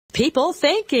People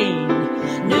thinking,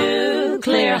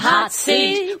 nuclear hot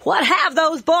seat, what have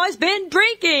those boys been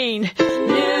drinking?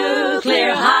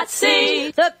 Nuclear hot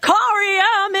seat, the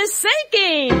corium is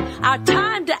sinking. Our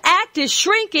time to act is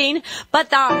shrinking,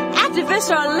 but our activists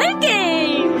are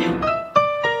linking.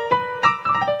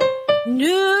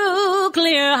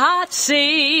 Nuclear hot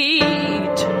seat,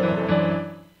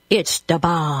 it's the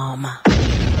bomb.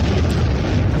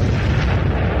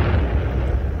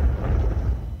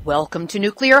 Welcome to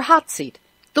Nuclear Hot Seat,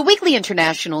 the weekly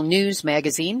international news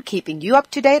magazine keeping you up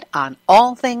to date on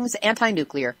all things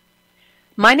anti-nuclear.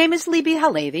 My name is Libbe,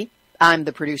 HaLevy. I'm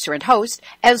the producer and host,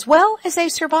 as well as a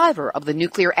survivor of the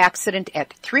nuclear accident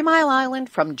at 3 Mile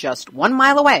Island from just 1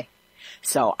 mile away.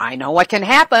 So I know what can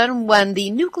happen when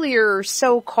the nuclear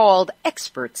so-called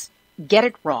experts get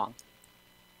it wrong.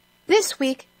 This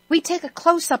week, we take a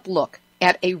close-up look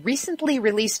at a recently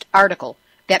released article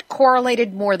that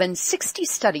correlated more than 60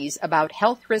 studies about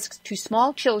health risks to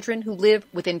small children who live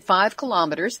within 5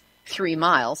 kilometers, 3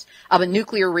 miles, of a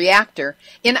nuclear reactor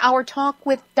in our talk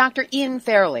with Dr. Ian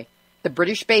Fairlie, the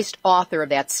British-based author of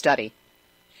that study.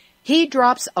 He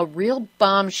drops a real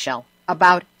bombshell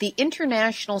about the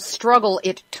international struggle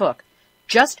it took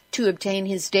just to obtain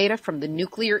his data from the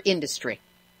nuclear industry.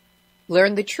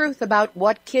 Learn the truth about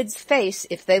what kids face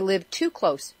if they live too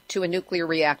close to a nuclear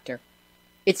reactor.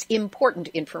 It's important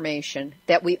information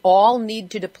that we all need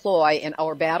to deploy in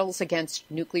our battles against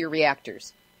nuclear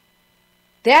reactors.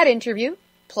 That interview,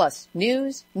 plus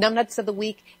news, NUMNUTZ of the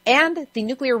week, and the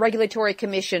Nuclear Regulatory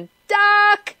Commission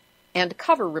doc and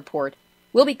cover report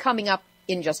will be coming up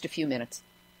in just a few minutes.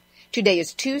 Today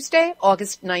is Tuesday,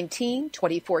 August 19,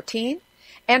 2014,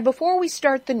 and before we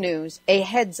start the news, a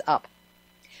heads up.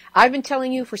 I've been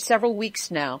telling you for several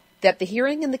weeks now that the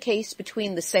hearing in the case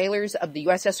between the sailors of the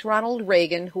USS Ronald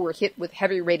Reagan who were hit with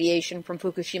heavy radiation from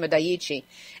Fukushima Daiichi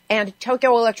and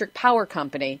Tokyo Electric Power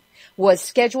Company was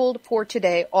scheduled for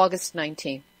today, August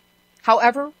 19.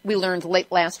 However, we learned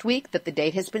late last week that the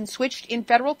date has been switched in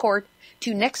federal court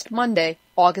to next Monday,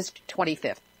 August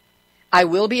 25th. I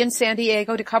will be in San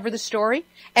Diego to cover the story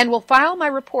and will file my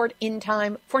report in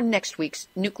time for next week's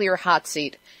Nuclear Hot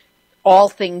Seat, all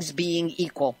things being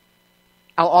equal.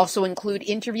 I'll also include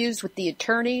interviews with the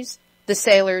attorneys, the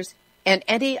sailors, and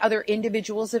any other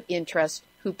individuals of interest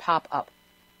who pop up.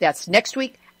 That's next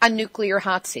week on Nuclear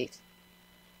Hot Seat.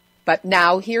 But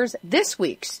now here's this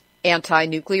week's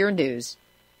anti-nuclear news.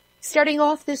 Starting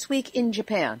off this week in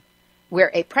Japan, where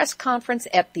a press conference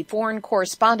at the Foreign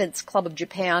Correspondents Club of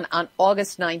Japan on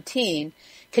August 19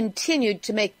 continued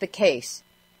to make the case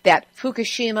that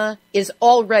Fukushima is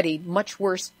already much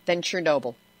worse than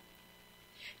Chernobyl.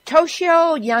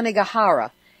 Toshio Yanagihara,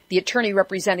 the attorney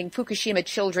representing Fukushima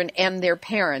children and their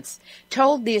parents,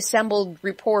 told the assembled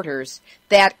reporters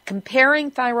that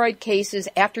comparing thyroid cases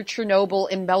after Chernobyl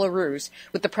in Belarus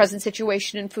with the present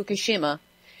situation in Fukushima,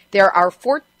 there are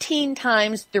 14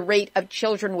 times the rate of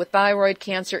children with thyroid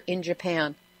cancer in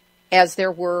Japan as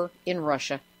there were in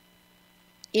Russia.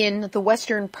 In the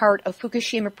western part of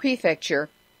Fukushima Prefecture,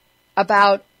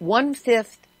 about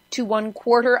 1/5 to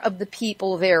 1/4 of the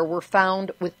people there were found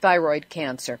with thyroid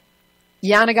cancer.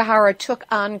 Yanagihara took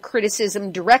on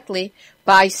criticism directly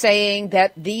by saying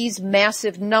that these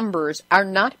massive numbers are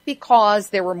not because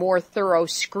there were more thorough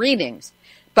screenings,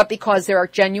 but because there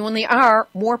genuinely are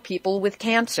more people with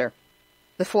cancer.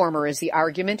 The former is the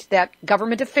argument that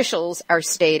government officials are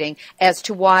stating as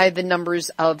to why the numbers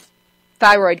of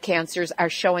thyroid cancers are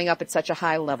showing up at such a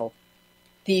high level.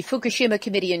 The Fukushima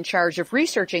committee in charge of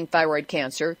researching thyroid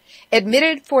cancer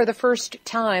admitted for the first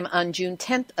time on June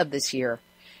 10th of this year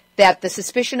that the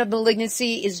suspicion of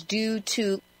malignancy is due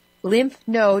to lymph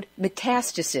node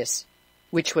metastasis,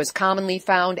 which was commonly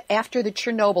found after the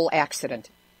Chernobyl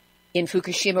accident. In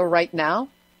Fukushima right now,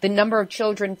 the number of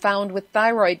children found with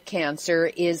thyroid cancer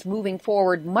is moving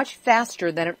forward much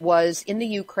faster than it was in the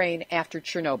Ukraine after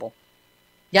Chernobyl.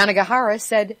 Yanagihara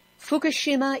said,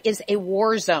 Fukushima is a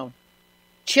war zone.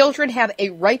 Children have a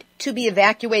right to be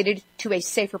evacuated to a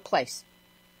safer place.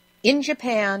 In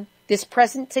Japan, this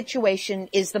present situation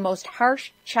is the most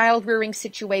harsh child-rearing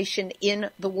situation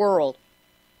in the world.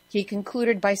 He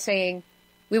concluded by saying,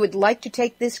 we would like to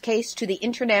take this case to the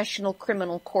International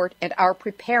Criminal Court and are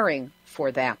preparing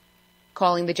for that,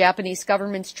 calling the Japanese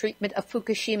government's treatment of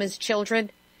Fukushima's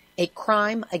children a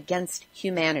crime against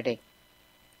humanity.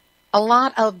 A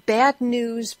lot of bad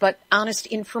news but honest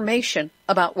information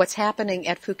about what's happening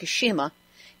at Fukushima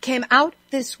came out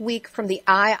this week from the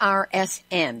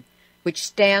IRSN, which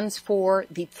stands for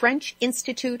the French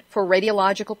Institute for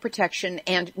Radiological Protection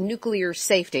and Nuclear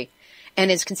Safety, and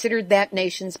is considered that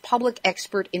nation's public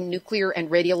expert in nuclear and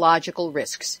radiological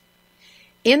risks.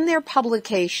 In their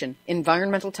publication,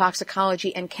 Environmental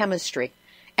Toxicology and Chemistry,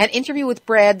 an interview with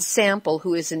Brad Sample,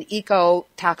 who is an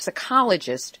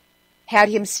eco-toxicologist, had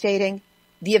him stating,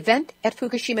 "The event at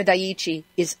Fukushima Daiichi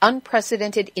is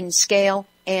unprecedented in scale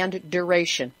and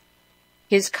duration."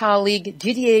 His colleague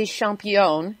Didier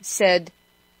Champion said,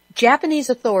 Japanese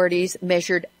authorities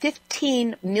measured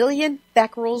 15 million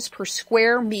becquerels per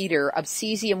square meter of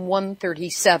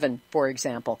cesium-137, for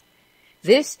example.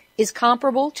 This is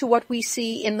comparable to what we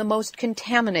see in the most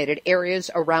contaminated areas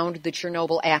around the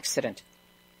Chernobyl accident.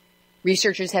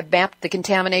 Researchers have mapped the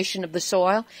contamination of the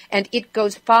soil, and it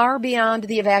goes far beyond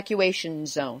the evacuation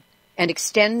zone and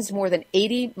extends more than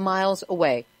 80 miles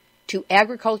away to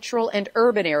agricultural and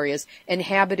urban areas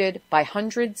inhabited by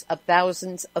hundreds of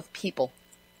thousands of people.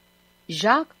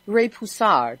 Jacques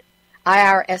Repoussard,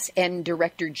 IRSN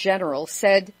Director General,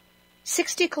 said,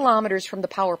 60 kilometers from the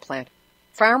power plant,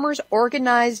 farmers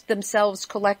organized themselves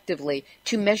collectively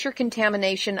to measure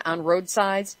contamination on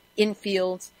roadsides, in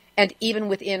fields, and even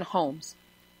within homes.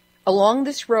 Along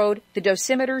this road, the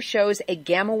dosimeter shows a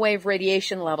gamma wave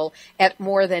radiation level at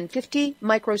more than 50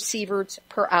 microsieverts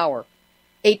per hour,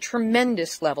 a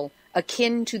tremendous level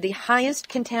akin to the highest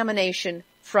contamination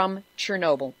from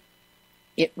Chernobyl.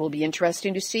 It will be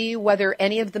interesting to see whether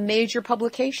any of the major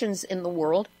publications in the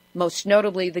world, most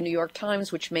notably the New York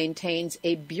Times, which maintains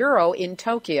a bureau in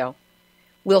Tokyo,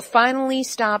 will finally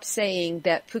stop saying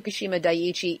that Fukushima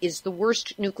Daiichi is the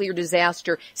worst nuclear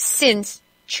disaster since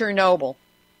Chernobyl.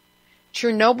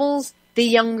 Chernobyl's the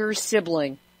younger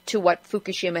sibling to what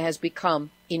Fukushima has become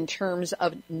in terms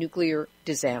of nuclear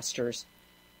disasters.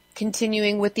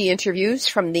 Continuing with the interviews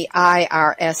from the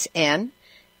IRSN,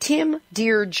 Tim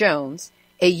Deere-Jones,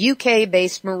 a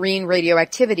UK-based marine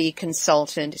radioactivity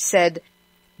consultant, said,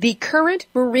 the current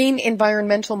marine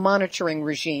environmental monitoring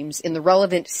regimes in the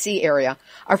relevant sea area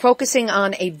are focusing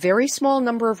on a very small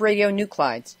number of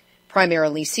radionuclides,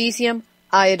 primarily cesium,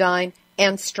 iodine,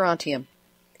 and strontium.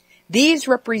 These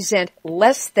represent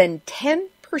less than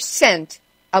 10%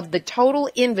 of the total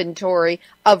inventory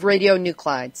of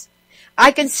radionuclides.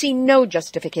 I can see no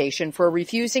justification for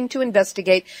refusing to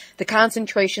investigate the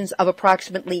concentrations of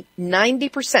approximately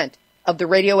 90% of the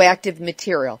radioactive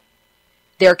material.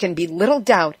 There can be little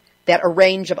doubt that a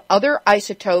range of other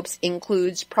isotopes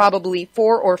includes probably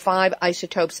 4 or 5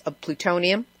 isotopes of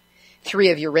plutonium,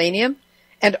 3 of uranium,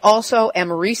 and also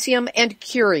americium and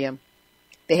curium.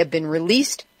 They have been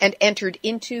released and entered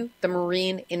into the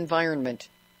marine environment.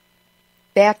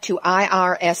 Back to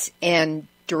IRSN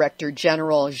Director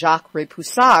General Jacques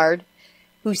Repoussard,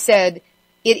 who said,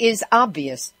 it is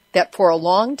obvious that for a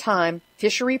long time,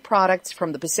 fishery products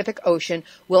from the Pacific Ocean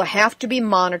will have to be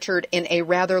monitored in a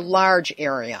rather large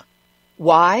area.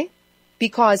 Why?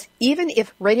 Because even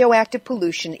if radioactive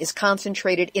pollution is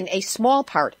concentrated in a small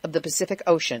part of the Pacific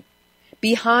Ocean,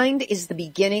 behind is the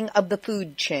beginning of the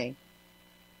food chain.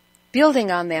 Building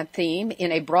on that theme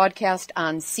in a broadcast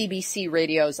on CBC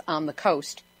radios on the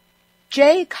coast,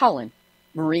 Jay Cullen,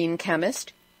 marine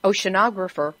chemist,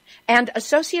 oceanographer, and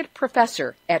associate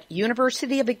professor at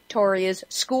University of Victoria's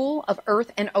School of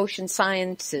Earth and Ocean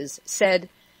Sciences, said,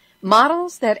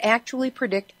 models that actually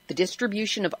predict the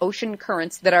distribution of ocean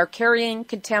currents that are carrying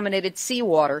contaminated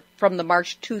seawater from the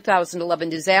March 2011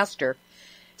 disaster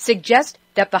suggest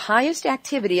that the highest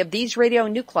activity of these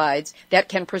radionuclides that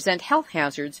can present health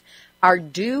hazards are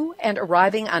due and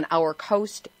arriving on our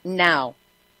coast now,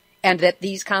 and that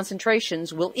these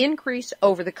concentrations will increase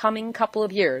over the coming couple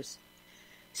of years.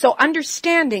 So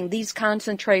understanding these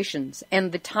concentrations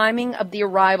and the timing of the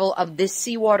arrival of this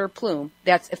seawater plume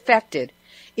that's affected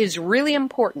is really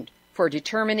important for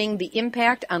determining the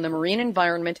impact on the marine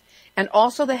environment and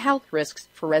also the health risks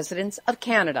for residents of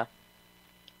Canada.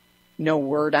 No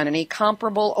word on any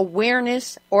comparable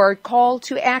awareness or call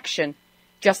to action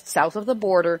just south of the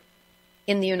border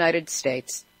in the United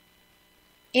States.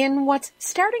 In what's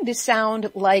starting to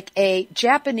sound like a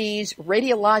Japanese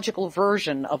radiological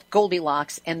version of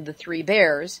Goldilocks and the Three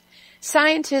Bears,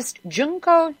 scientist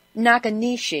Junko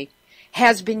Nakanishi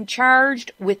has been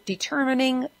charged with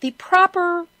determining the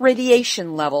proper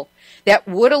radiation level that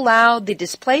would allow the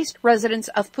displaced residents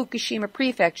of Fukushima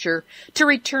Prefecture to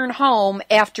return home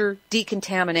after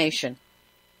decontamination.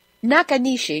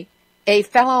 Nakanishi, a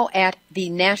fellow at the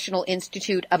National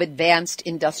Institute of Advanced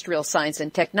Industrial Science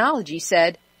and Technology,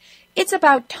 said, it's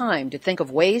about time to think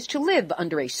of ways to live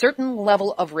under a certain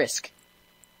level of risk.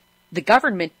 The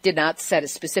government did not set a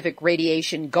specific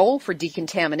radiation goal for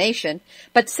decontamination,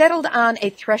 but settled on a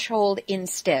threshold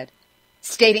instead,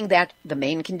 stating that the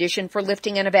main condition for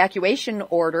lifting an evacuation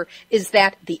order is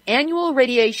that the annual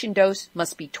radiation dose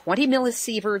must be 20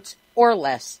 millisieverts or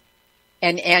less.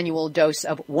 An annual dose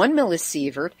of 1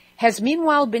 millisievert has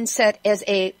meanwhile been set as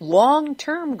a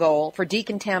long-term goal for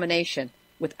decontamination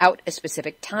without a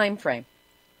specific time frame.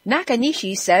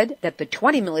 Nakanishi said that the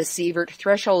 20 millisievert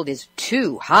threshold is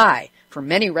too high for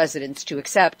many residents to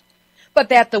accept, but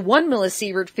that the 1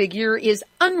 millisievert figure is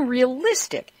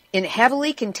unrealistic in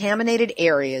heavily contaminated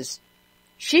areas.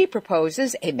 She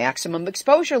proposes a maximum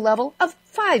exposure level of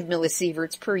 5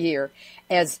 millisieverts per year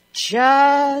as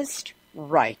just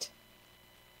right.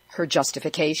 Her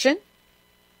justification?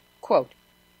 Quote,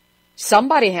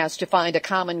 somebody has to find a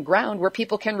common ground where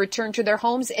people can return to their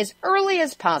homes as early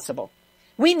as possible.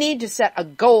 We need to set a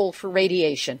goal for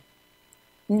radiation.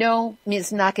 No,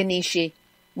 Ms. Nakanishi,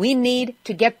 we need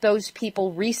to get those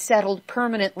people resettled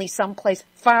permanently someplace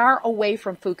far away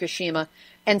from Fukushima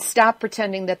and stop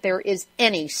pretending that there is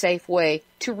any safe way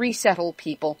to resettle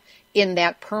people in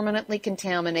that permanently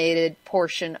contaminated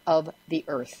portion of the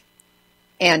earth.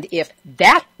 And if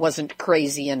that wasn't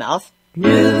crazy enough...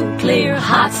 Nuclear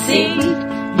hot seat,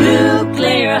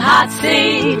 nuclear hot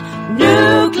seat,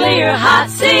 nuclear hot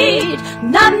seat,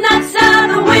 NUMNUTZ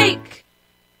of the week.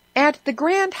 At the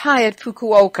Grand Hyatt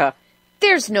Fukuoka,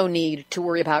 there's no need to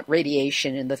worry about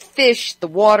radiation in the fish, the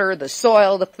water, the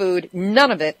soil, the food,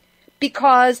 none of it,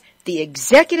 because the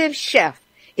executive chef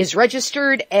is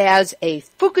registered as a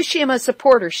Fukushima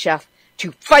Supporter Chef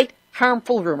to fight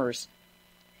harmful rumors.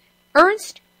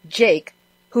 Ernst Jake,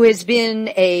 who has been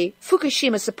a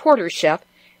Fukushima Supporter Chef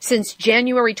since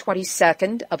January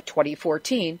 22nd of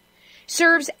 2014,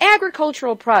 serves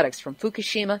agricultural products from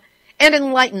Fukushima and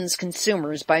enlightens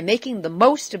consumers by making the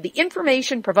most of the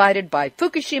information provided by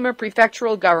Fukushima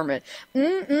prefectural government.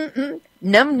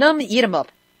 Num eat 'em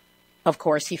up. Of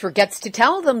course, he forgets to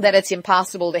tell them that it's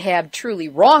impossible to have truly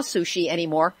raw sushi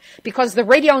anymore because the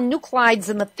radionuclides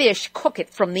in the fish cook it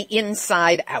from the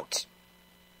inside out.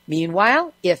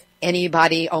 Meanwhile, if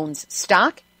anybody owns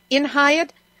stock in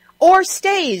Hyatt or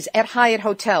stays at Hyatt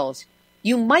hotels,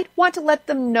 you might want to let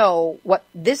them know what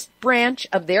this branch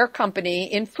of their company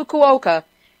in Fukuoka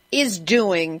is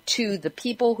doing to the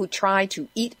people who try to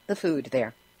eat the food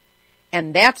there.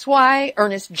 And that's why,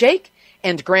 Ernest Jake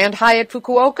and Grand Hyatt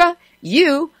Fukuoka,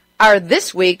 you are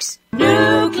this week's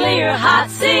Nuclear Hot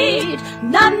Seat,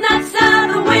 NUMNUTZ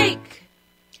of the week.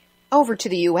 Over to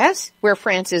the U.S., where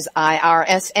France's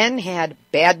IRSN had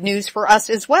bad news for us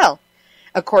as well.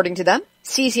 According to them,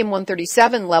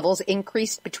 cesium-137 levels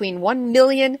increased between 1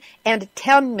 million and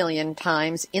 10 million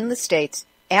times in the States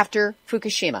after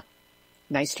Fukushima.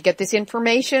 Nice to get this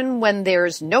information when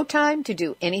there's no time to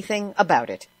do anything about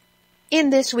it. In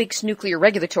this week's Nuclear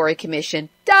Regulatory Commission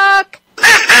Duck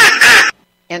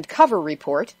and Cover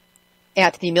report,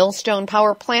 at the Millstone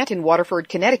Power Plant in Waterford,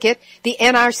 Connecticut, the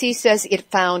NRC says it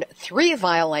found 3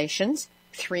 violations,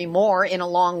 3 more in a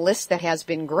long list that has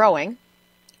been growing.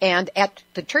 And at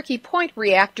the Turkey Point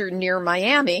reactor near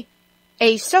Miami,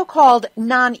 a so-called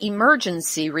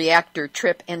non-emergency reactor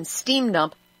trip and steam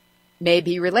dump may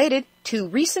be related to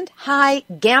recent high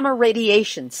gamma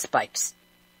radiation spikes.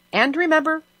 And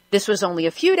remember, this was only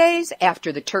a few days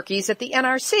after the turkeys at the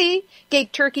NRC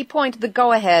gave Turkey Point the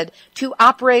go-ahead to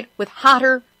operate with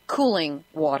hotter, cooling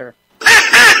water.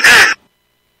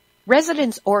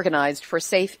 Residents organized for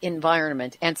safe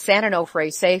environment and San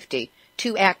Onofre safety,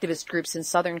 2 activist groups in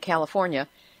Southern California,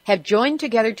 have joined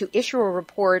together to issue a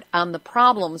report on the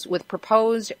problems with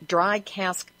proposed dry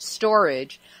cask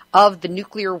storage of the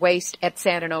nuclear waste at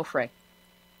San Onofre.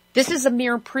 This is a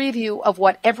mere preview of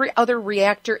what every other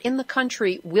reactor in the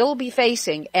country will be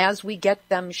facing as we get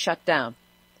them shut down.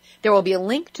 There will be a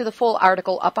link to the full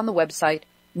article up on the website,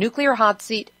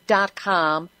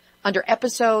 nuclearhotseat.com, under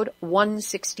episode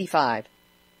 165.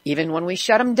 Even when we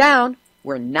shut them down,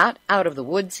 we're not out of the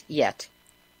woods yet.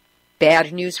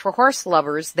 Bad news for horse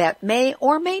lovers that may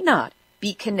or may not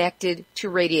be connected to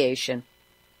radiation.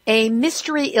 A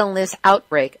mystery illness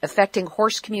outbreak affecting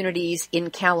horse communities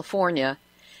in California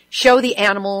show the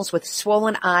animals with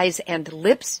swollen eyes and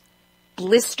lips,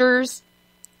 blisters,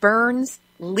 burns,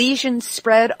 lesions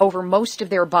spread over most of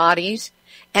their bodies,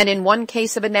 and in one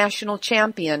case of a national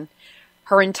champion,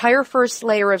 her entire first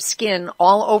layer of skin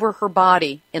all over her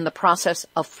body in the process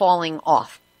of falling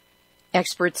off.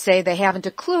 Experts say they haven't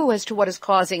a clue as to what is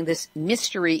causing this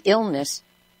mystery illness,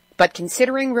 but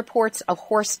considering reports of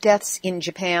horse deaths in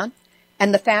Japan,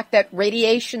 and the fact that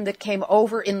radiation that came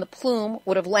over in the plume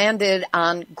would have landed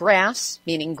on grass,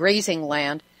 meaning grazing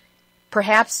land,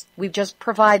 perhaps we've just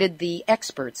provided the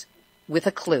experts with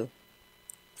a clue.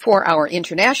 For our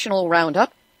international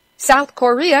roundup, South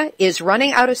Korea is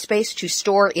running out of space to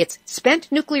store its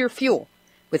spent nuclear fuel,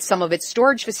 with some of its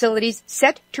storage facilities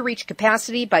set to reach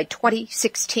capacity by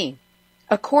 2016.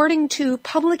 According to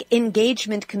Public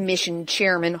Engagement Commission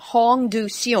Chairman Hong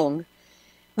Du-seung,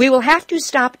 we will have to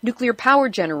stop nuclear power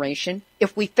generation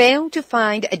if we fail to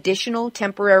find additional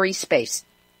temporary space.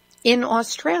 In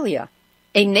Australia,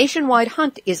 a nationwide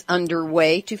hunt is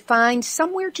underway to find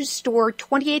somewhere to store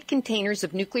 28 containers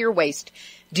of nuclear waste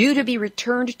due to be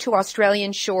returned to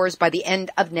Australian shores by the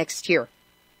end of next year.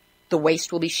 The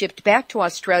waste will be shipped back to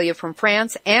Australia from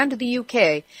France and the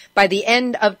UK by the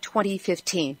end of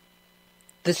 2015.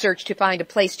 The search to find a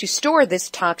place to store this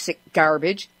toxic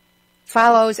garbage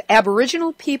follows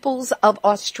Aboriginal peoples of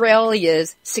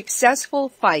Australia's successful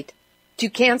fight to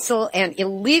cancel an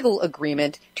illegal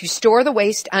agreement to store the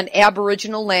waste on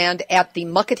Aboriginal land at the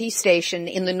Muckaty Station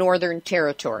in the Northern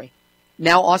Territory.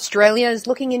 Now Australia is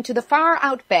looking into the far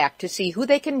outback to see who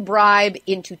they can bribe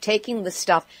into taking the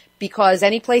stuff because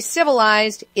any place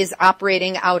civilized is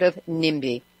operating out of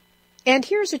NIMBY. And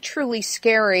here's a truly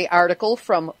scary article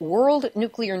from World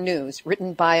Nuclear News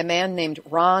written by a man named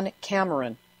Ron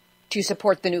Cameron. To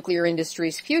support the nuclear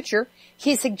industry's future,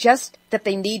 he suggests that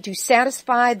they need to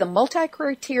satisfy the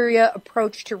multi-criteria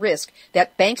approach to risk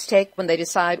that banks take when they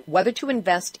decide whether to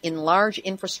invest in large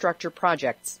infrastructure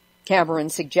projects. Cameron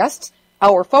suggests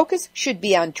our focus should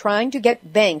be on trying to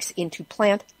get banks into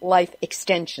plant life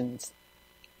extensions.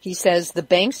 He says the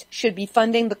banks should be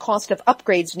funding the cost of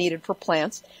upgrades needed for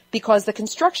plants because the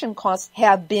construction costs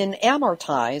have been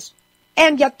amortized,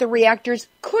 and yet the reactors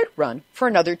could run for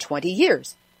another 20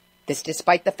 years. This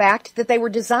despite the fact that they were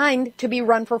designed to be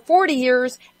run for 40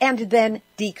 years and then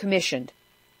decommissioned.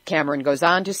 Cameron goes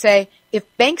on to say,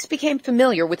 if banks became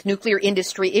familiar with nuclear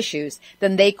industry issues,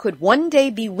 then they could one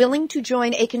day be willing to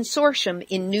join a consortium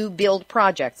in new build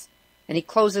projects. And he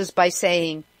closes by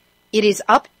saying, it is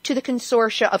up to the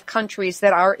consortia of countries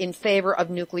that are in favor of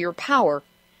nuclear power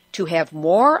to have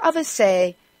more of a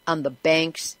say on the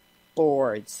banks'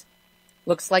 boards.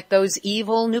 Looks like those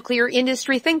evil nuclear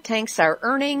industry think tanks are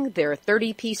earning their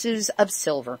 30 pieces of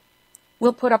silver.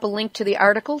 We'll put up a link to the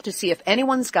article to see if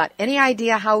anyone's got any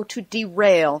idea how to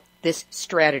derail this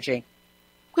strategy.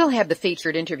 We'll have the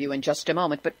featured interview in just a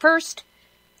moment, but first,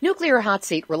 Nuclear Hot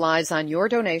Seat relies on your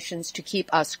donations to keep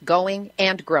us going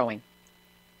and growing.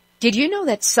 Did you know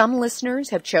that some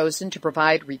listeners have chosen to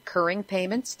provide recurring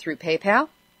payments through PayPal?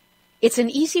 It's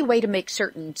an easy way to make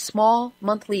certain small,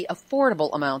 monthly, affordable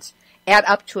amounts add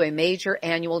up to a major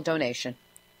annual donation.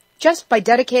 Just by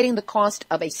dedicating the cost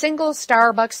of a single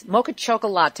Starbucks mocha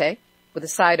chocolate latte with a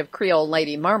side of Creole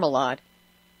Lady marmalade,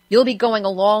 you'll be going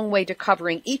a long way to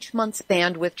covering each month's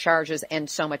bandwidth charges and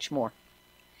so much more.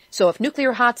 So if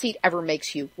Nuclear Hot Seat ever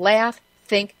makes you laugh,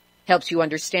 think, helps you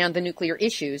understand the nuclear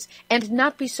issues, and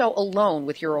not be so alone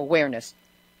with your awareness,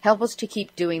 help us to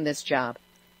keep doing this job.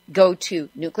 Go to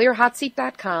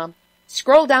nuclearhotseat.com,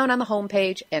 scroll down on the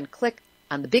homepage, and click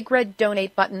on the big red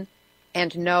donate button,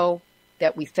 and know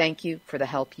that we thank you for the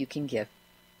help you can give.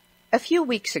 A few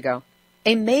weeks ago,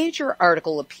 a major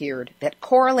article appeared that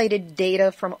correlated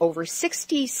data from over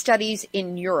 60 studies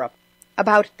in Europe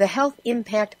about the health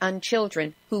impact on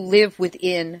children who live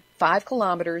within 5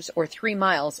 kilometers or 3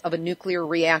 miles of a nuclear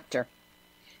reactor.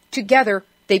 Together,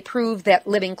 they prove that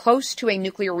living close to a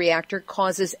nuclear reactor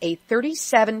causes a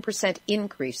 37%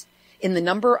 increase in the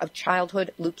number of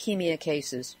childhood leukemia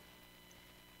cases.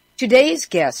 Today's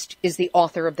guest is the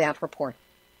author of that report.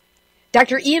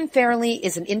 Dr. Ian Fairlie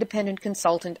is an independent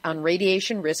consultant on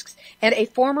radiation risks and a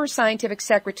former scientific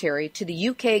secretary to the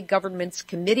UK government's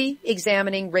Committee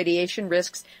Examining Radiation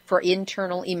Risks for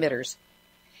Internal Emitters.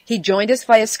 He joined us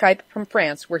via Skype from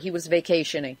France, where he was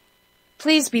vacationing.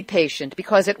 Please be patient,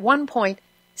 because at one point,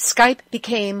 Skype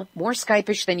became more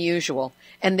Skypish than usual,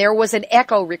 and there was an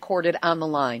echo recorded on the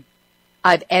line.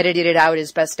 I've edited it out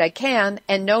as best I can,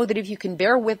 and know that if you can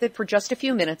bear with it for just a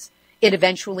few minutes, it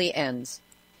eventually ends.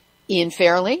 Ian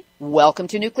Fairlie, welcome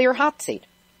to Nuclear Hot Seat.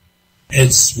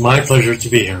 It's my pleasure to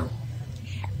be here.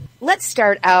 Let's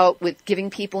start out with giving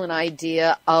people an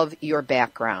idea of your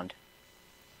background.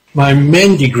 My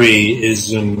main degree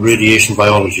is in radiation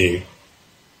biology.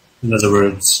 In other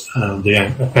words,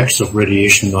 the effects of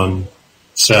radiation on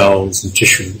cells and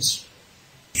tissues.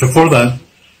 Before that,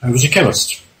 I was a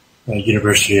chemist at the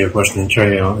University of Western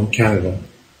Ontario in Canada.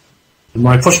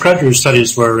 My postgraduate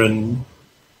studies were in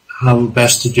how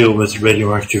best to deal with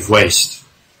radioactive waste.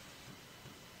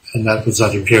 And that was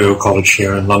at Imperial College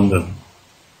here in London.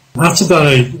 After that,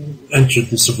 I entered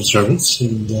the civil service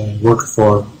and worked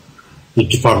for the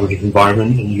Department of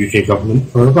Environment in the UK government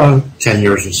for about 10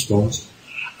 years, I suppose.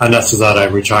 And after that, I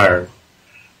retired.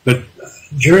 But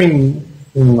during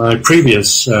my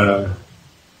previous,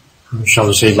 shall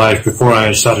I say, life, before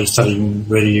I started studying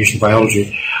radiation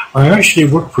biology, I actually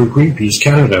worked for Greenpeace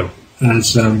Canada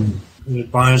as an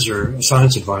advisor, a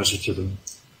science advisor to them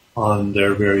on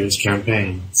their various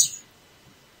campaigns.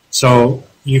 So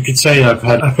you could say I've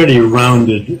had a pretty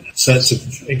rounded sets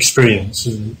of experience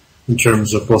in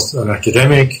terms of both an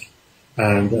academic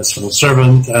and a civil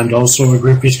servant and also a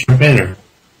Greenpeace campaigner.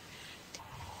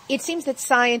 It seems that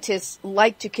scientists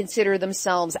like to consider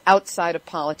themselves outside of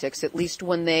politics, at least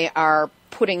when they are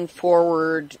putting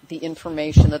forward the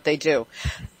information that they do.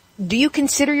 Do you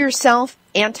consider yourself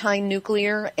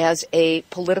anti-nuclear as a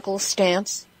political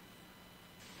stance?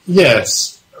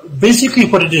 Yes. Basically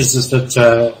what it is that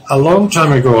a long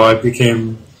time ago I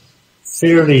became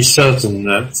fairly certain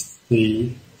that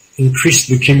the increased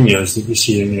leukemias that we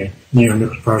see in near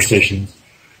nuclear power stations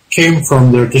came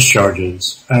from their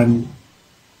discharges, and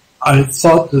I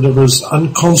thought that it was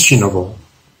unconscionable,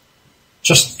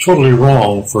 just totally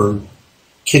wrong for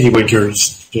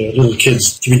kittywinkers, little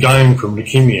kids, to be dying from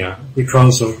leukemia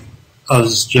because of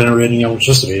us generating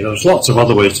electricity. There's lots of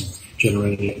other ways of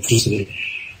generating electricity.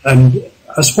 And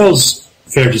I suppose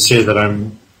fair to say that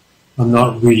I'm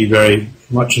not really very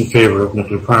much in favor of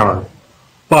nuclear power.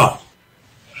 But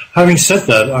having said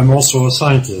that, I'm also a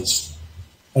scientist.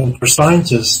 And for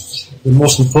scientists, the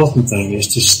most important thing is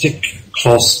to stick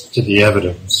close to the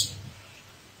evidence.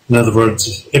 In other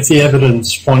words, if the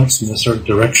evidence points in a certain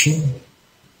direction,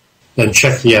 then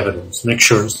check the evidence, make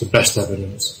sure it's the best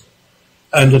evidence.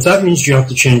 And if that means you have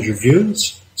to change your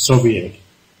views, so be it.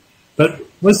 But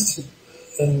with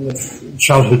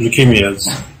childhood leukemias,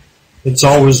 it's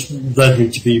always led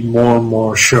me to be more and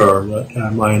more sure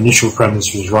that my initial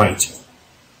premise was right.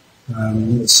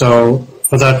 So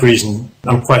for that reason,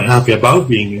 I'm quite happy about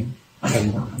being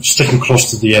and sticking close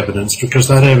to the evidence, because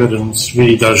that evidence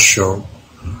really does show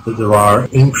that there are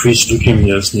increased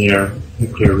leukemias near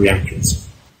nuclear reactors.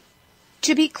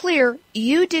 To be clear,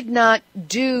 you did not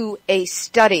do a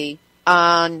study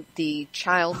on the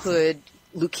childhood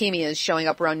leukemias showing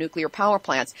up around nuclear power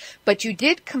plants, but you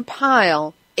did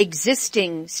compile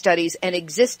existing studies and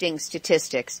existing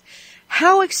statistics.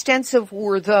 How extensive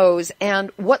were those, and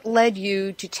what led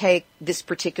you to take this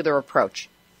particular approach?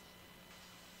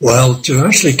 Well, to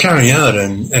actually carry out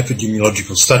an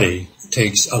epidemiological study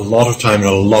takes a lot of time and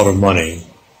a lot of money,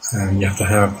 and you have to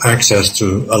have access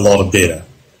to a lot of data.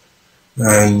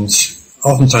 And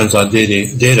oftentimes that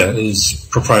data is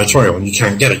proprietary and you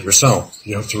can't get it yourself.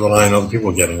 You have to rely on other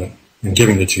people getting it and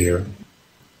giving it to you.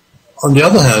 On the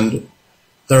other hand,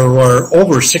 there were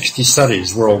over 60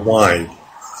 studies worldwide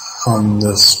on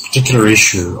this particular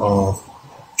issue of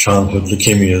childhood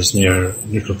leukemias near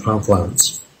nuclear power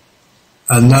plants.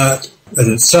 And that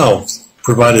in itself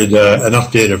provided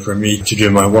enough data for me to do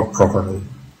my work properly.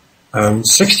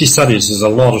 60 studies is a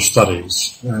lot of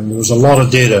studies, and there was a lot of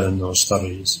data in those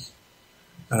studies.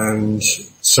 And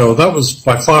so that was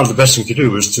by far the best thing to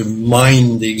do, was to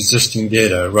mine the existing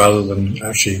data rather than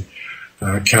actually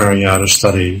carrying out a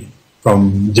study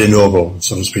from de novo,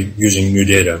 so to speak, using new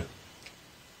data.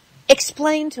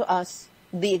 Explain to us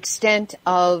the extent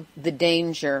of the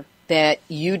danger that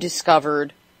you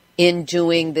discovered in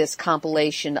doing this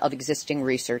compilation of existing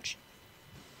research.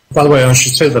 By the way, I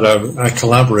should say that I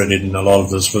collaborated in a lot of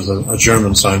this with a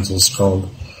German scientist called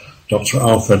Dr.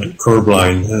 Alfred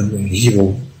Körblein, and he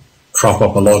will crop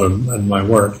up a lot in my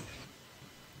work.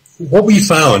 What we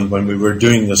found when we were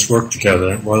doing this work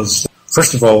together was,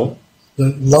 first of all,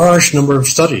 the large number of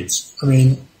studies.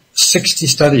 60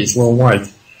 studies worldwide.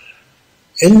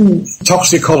 In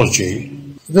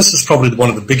toxicology, this is probably one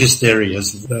of the biggest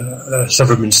areas that's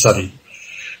ever been studied.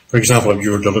 For example, if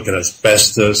you were to look at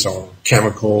asbestos or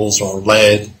chemicals or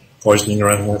lead poisoning or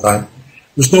anything like that,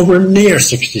 there's nowhere near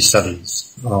 60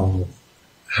 studies on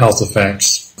health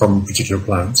effects from particular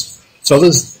plants. So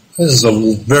this is a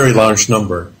very large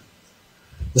number.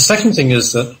 The second thing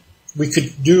is that we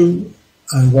could do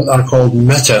what are called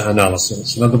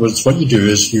meta-analysis. In other words, what you do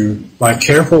is by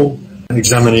careful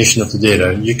examination of the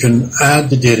data, you can add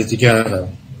the data together.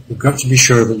 You've got to be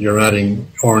sure that you're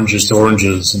adding oranges to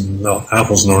oranges and not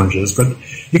apples and oranges, but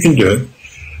you can do it.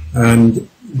 And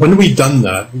when we've done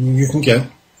that, you can get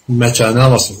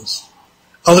meta-analysis.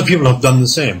 Other people have done the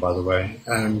same, by the way,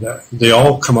 and they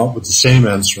all come up with the same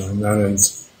answer, and that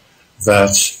is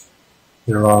that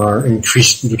there are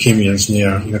increased leukemias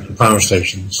near nuclear power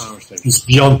stations. It's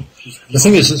beyond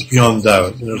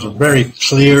doubt. There's a very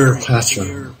clear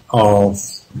pattern of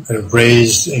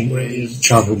raised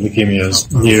childhood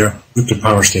leukemias near nuclear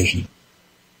power station.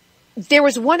 There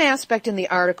was one aspect in the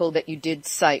article that you did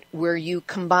cite where you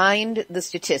combined the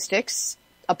statistics,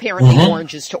 apparently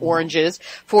oranges to oranges,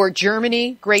 for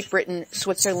Germany, Great Britain,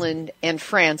 Switzerland, and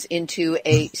France into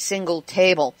a single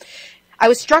table. I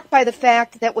was struck by the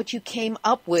fact that what you came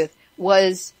up with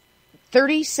was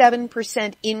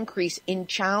 37% increase in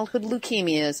childhood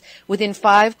leukemias within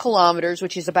 5 kilometers,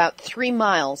 which is about 3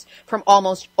 miles, from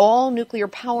almost all nuclear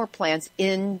power plants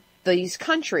in these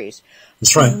countries.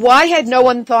 That's right. Why had no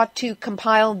one thought to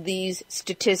compile these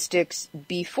statistics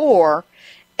before?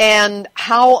 And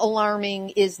how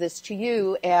alarming is this to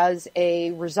you as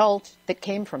a result that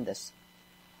came from this?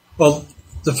 Well,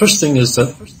 the first thing is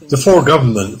that the 4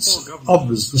 governments,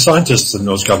 the scientists in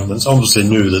those governments obviously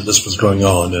knew that this was going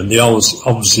on, and they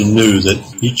obviously knew that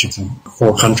each of the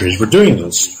 4 countries were doing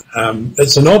this.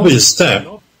 It's an obvious step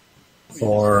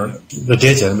for the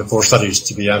data in the 4 studies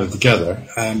to be added together,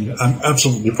 and I'm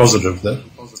absolutely positive that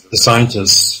the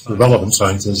scientists, the relevant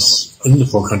scientists in the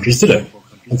 4 countries did it.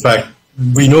 In fact,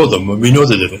 we know them, and we know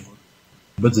they did it,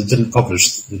 but they didn't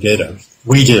publish the data.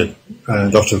 We did.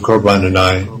 Dr. Corbijn and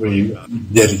I, we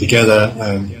did it together,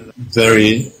 and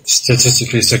very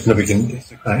statistically significant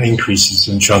increases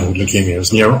in childhood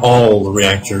leukemias near all the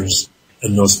reactors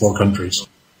in those 4 countries.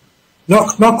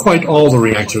 Not quite all the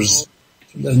reactors.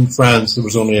 In France, there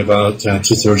was only about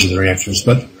 2/3 of the reactors,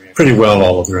 but pretty well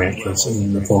all of the reactors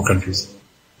in the 4 countries.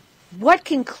 What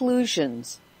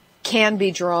conclusions can be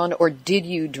drawn, or did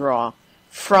you draw,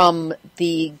 from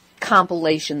the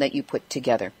compilation that you put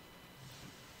together?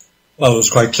 Well, it was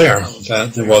quite clear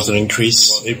that there was an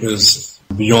increase. It was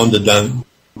beyond the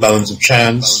bounds of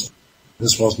chance.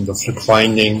 This wasn't a fluke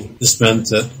finding. This meant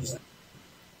that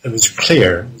it was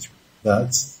clear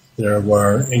that there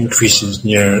were increases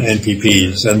near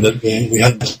NPPs, and that we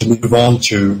had to move on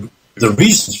to the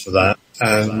reasons for that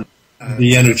and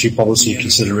the energy policy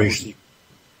consideration.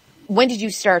 When did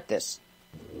you start this?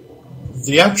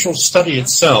 The actual study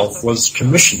itself was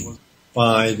commissioned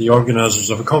by the organizers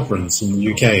of a conference in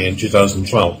the UK in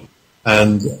 2012,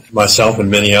 and myself and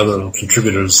many other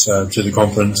contributors to the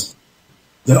conference.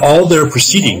 All the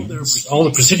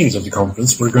proceedings of the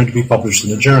conference were going to be published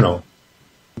in a journal.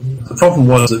 The problem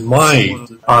was that my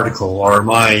article or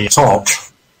my talk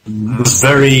was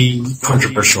very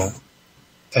controversial.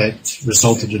 It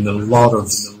resulted in a lot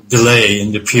of delay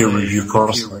in the peer review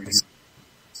process.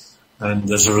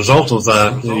 And as a result of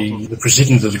that, the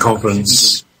proceedings of the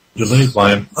conference delayed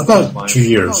by about 2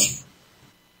 years.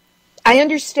 I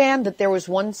understand that there was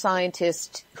one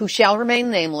scientist, who shall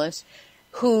remain nameless,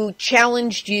 who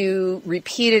challenged you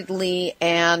repeatedly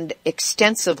and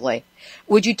extensively.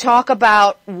 Would you talk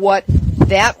about what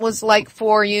that was like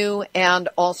for you, and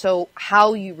also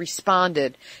how you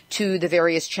responded to the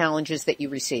various challenges that you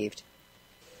received?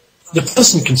 The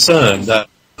person concerned that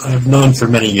I have known for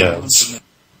many years.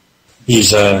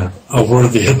 He's a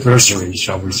worthy adversary,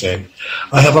 shall we say.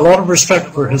 I have a lot of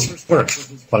respect for his work,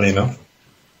 funny enough.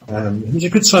 He's a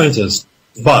good scientist,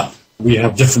 but we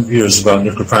have different views about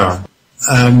nuclear power.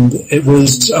 And it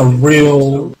was a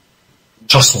real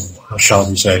tussle, shall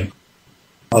we say.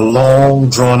 A long,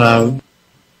 drawn-out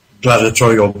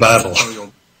gladiatorial battle.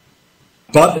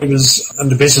 But it was on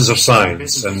the basis of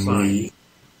science, and we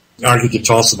argued the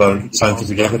toss about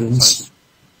scientific evidence.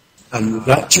 And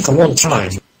that took a long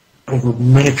time, over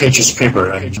many pages of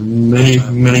paper and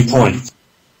many points.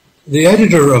 The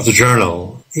editor of the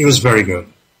journal, he was very good.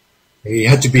 He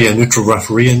had to be a neutral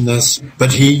referee in this,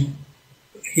 but he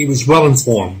was well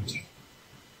informed.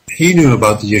 He knew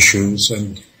about the issues,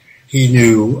 and he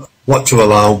knew what to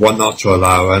allow, what not to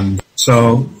allow, and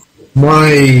so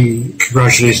my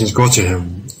congratulations go to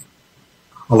him.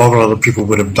 A lot of other people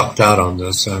would have ducked out on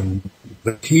this,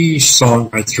 but he saw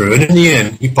it right through, and in the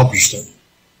end, he published it.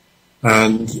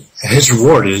 And his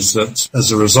reward is that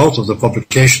as a result of the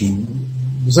publication,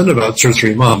 within about 2 or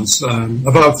 3 months,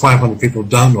 about 500 people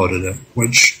downloaded it,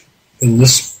 which in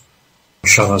this,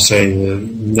 shall I say,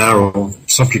 narrow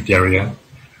subject area,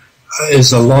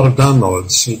 is a lot of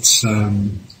downloads.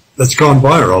 It's gone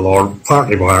viral, or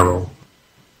partly viral.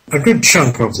 A good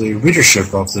chunk of the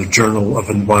readership of the Journal of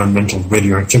Environmental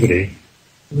Radioactivity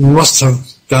must have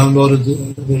downloaded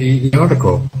the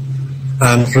article.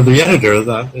 And for the editor,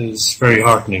 that is very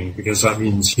heartening, because that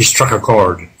means he struck a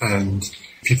chord and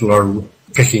people are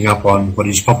picking up on what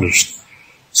he's published.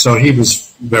 So he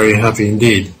was very happy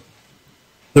indeed.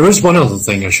 There is one other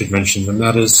thing I should mention, and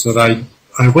that is that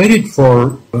I waited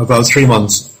for about 3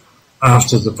 months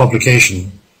after the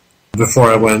publication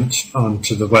before I went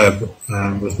onto the web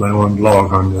with my own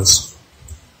blog on this.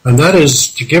 And that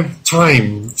is to give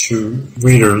time to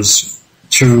readers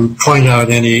to point out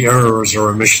any errors or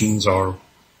omissions or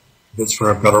bits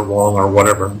where I've got it wrong or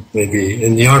whatever may be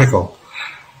in the article.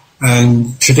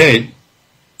 And to date,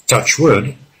 touch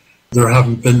wood, there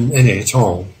haven't been any at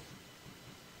all.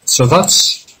 So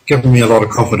that's given me a lot of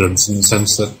confidence in the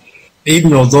sense that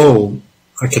even although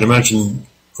I can imagine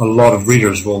a lot of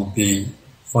readers will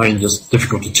find this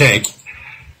difficult to take.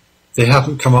 They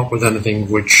haven't come up with anything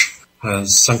which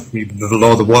has sunk me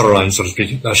below the waterline, so to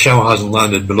speak. A shell hasn't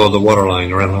landed below the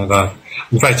waterline or anything like that.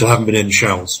 In fact, I haven't been in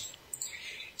shells.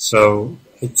 So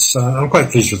I'm quite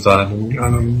pleased with that, and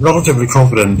I'm relatively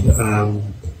confident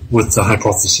with the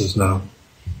hypothesis now.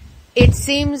 It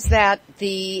seems that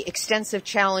the extensive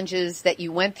challenges that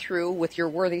you went through with your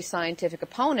worthy scientific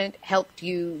opponent helped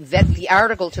you vet the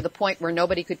article to the point where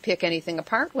nobody could pick anything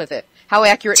apart with it. How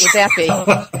accurate would that be?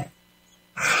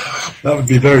 That would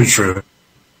be very true.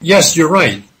 Yes, you're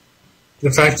right.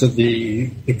 The fact that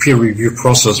the peer review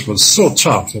process was so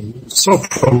tough and so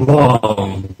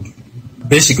prolonged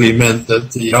basically meant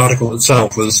that the article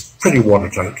itself was pretty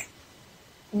watertight.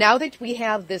 Now that we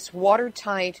have this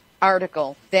watertight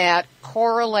article that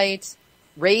correlates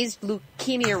raised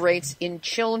leukemia rates in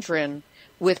children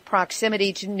with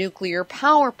proximity to nuclear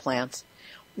power plants,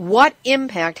 what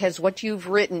impact has what you've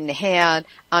written had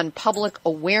on public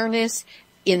awareness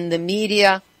in the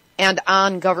media and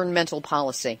on governmental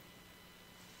policy?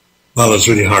 Well, it's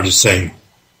really hard to say.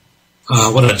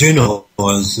 What I do know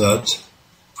is that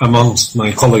amongst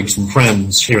my colleagues and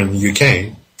friends here in the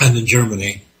UK and in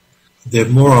Germany,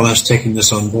 they've more or less taken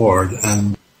this on board,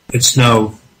 and it's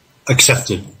now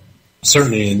accepted,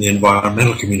 certainly in the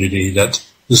environmental community, that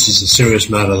this is a serious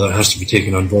matter that has to be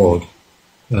taken on board,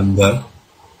 and that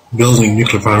building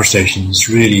nuclear power stations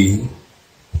really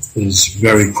is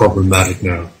very problematic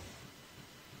now.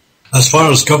 As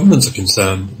far as governments are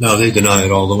concerned, now they deny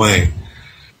it all the way.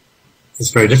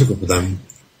 It's very difficult for them,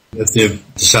 if they've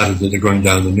decided that they're going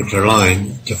down the nuclear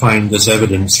line, to find this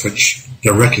evidence which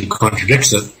directly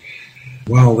contradicts it.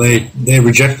 Well, they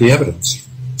reject the evidence,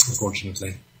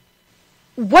 unfortunately.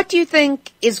 What do you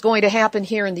think is going to happen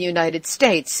here in the United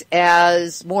States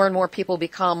as more and more people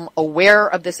become aware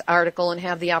of this article and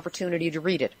have the opportunity to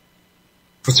read it?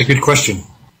 That's a good question.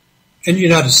 In the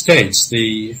United States,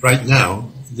 right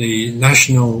now, the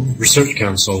National Research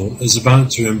Council is about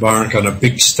to embark on a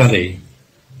big study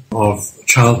of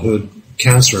childhood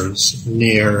cancers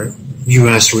near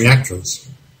U.S. reactors.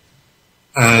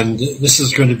 And this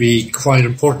is going to be quite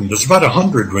important. There's about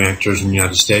 100 reactors in the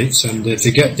United States, and if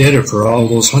they get data for all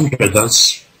those 100,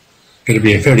 that's going to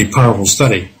be a fairly powerful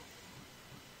study.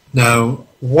 Now,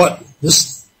 what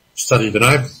this study that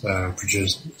I've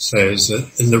produced says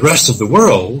that in the rest of the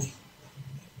world,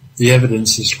 the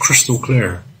evidence is crystal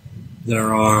clear.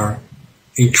 There are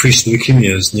increased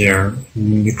leukemias near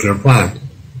nuclear plant.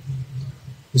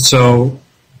 So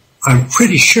I'm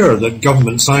pretty sure that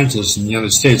government scientists in the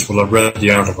United States will have read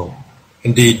the article.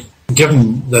 Indeed,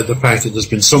 given the fact that there's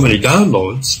been so many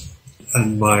downloads,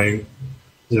 and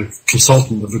the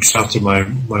consultant that looks after my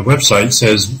website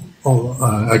says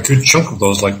a good chunk of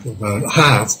those, like about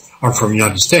half, are from the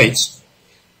United States,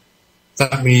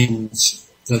 that means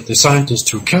that the scientists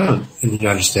who can in the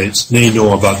United States, they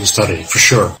know about the study, for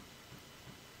sure.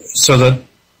 So that,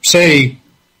 say,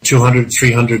 200,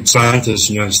 300 scientists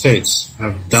in the United States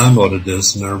have downloaded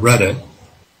this and have read it,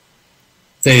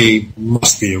 they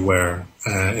must be aware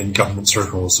in government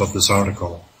circles of this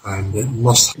article, and it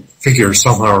must figure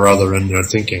somehow or other in their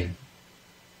thinking.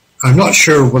 I'm not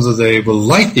sure whether they will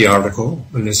like the article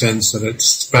in the sense that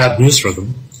it's bad news for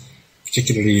them,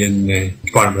 particularly in the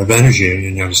Department of Energy in the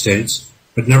United States,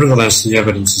 but nevertheless the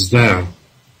evidence is there.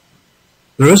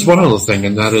 There is one other thing,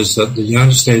 and that is that the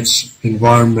United States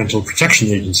Environmental Protection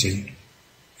Agency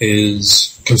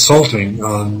is consulting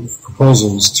on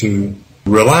proposals to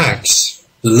relax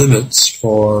the limits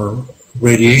for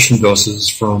radiation doses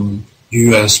from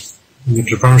U.S.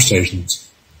 nuclear power stations.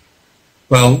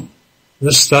 Well,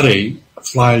 this study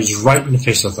flies right in the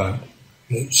face of that.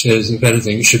 It says, if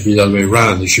anything, it should be the other way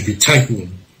around. They should be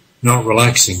tightening, not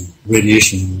relaxing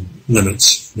radiation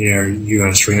limits near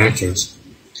U.S. reactors.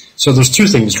 So there's two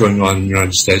things going on in the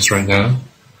United States right now.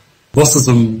 Both of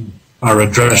them are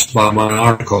addressed by my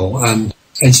article, and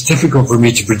it's difficult for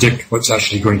me to predict what's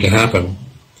actually going to happen.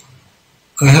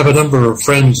 I have a number of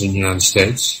friends in the United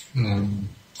States,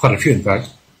 quite a few in fact,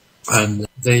 and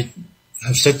they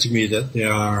have said to me that they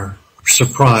are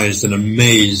surprised and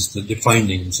amazed at the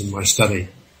findings in my study.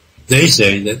 They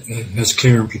say that it has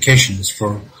clear implications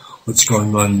for what's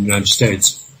going on in the United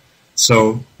States.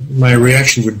 So my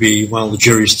reaction would be, well, the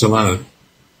jury's still out.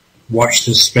 Watch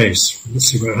this space. Let's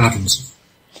see what happens.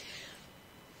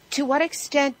 To what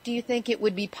extent do you think it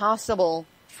would be possible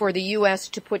for the U.S.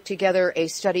 to put together a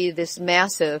study this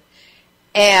massive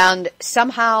and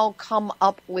somehow come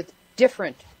up with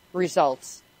different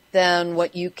results than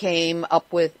what you came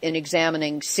up with in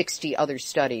examining 60 other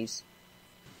studies?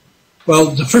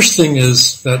 Well, the first thing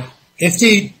is that If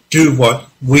they do what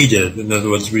we did, in other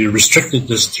words, we restricted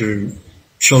this to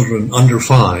children under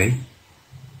 5,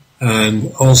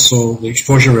 and also the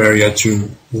exposure area to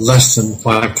less than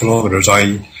 5 kilometers,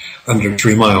 i.e. under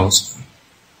 3 miles,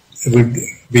 it would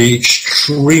be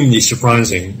extremely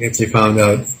surprising if they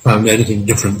found anything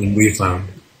different than we found.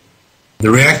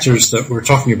 The reactors that we're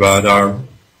talking about are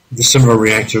the similar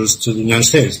reactors to the United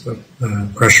States, but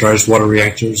pressurized water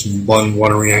reactors and boiling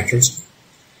water reactors.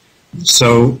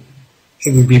 So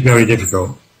it would be very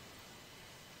difficult.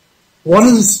 One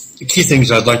of the key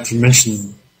things I'd like to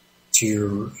mention to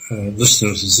your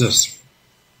listeners is this.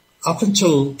 Up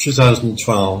until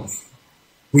 2012,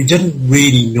 we didn't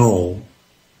really know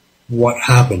what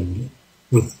happened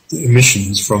with the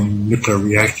emissions from nuclear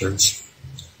reactors.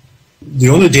 The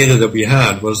only data that we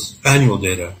had was annual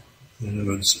data. In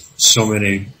other words, so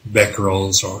many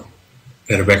becquerels or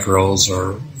pettabecquerels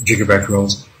or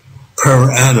gigabecquerels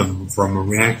per annum from a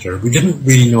reactor. We didn't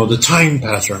really know the time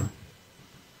pattern.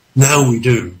 Now we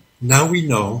do. Now we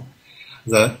know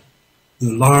that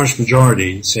the large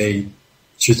majority, say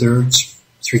 2/3,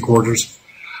 3/4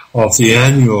 of the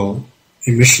annual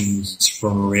emissions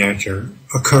from a reactor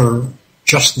occur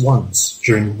just once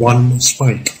during one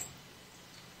spike.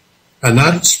 And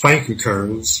that spike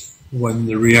occurs when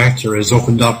the reactor is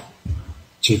opened up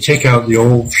to take out the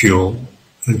old fuel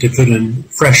and to put in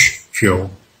fresh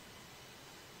fuel.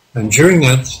 And during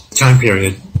that time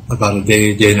period, about a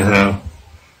day, day and a half,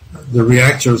 the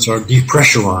reactors are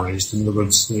depressurized. In other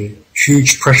words, the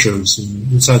huge pressures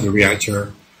inside the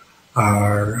reactor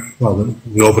are, well,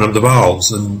 we open up the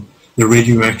valves and the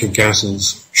radioactive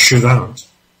gases shoot out.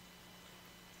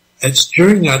 It's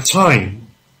during that time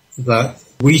that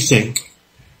we think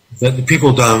that the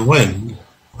people downwind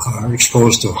are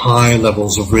exposed to high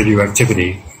levels of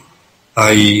radioactivity,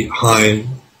 i.e. high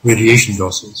radiation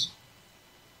doses.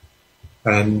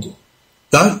 And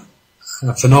that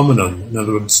phenomenon, in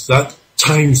other words, that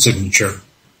time signature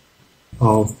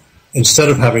of, instead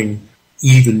of having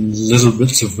even little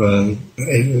bits of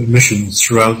emissions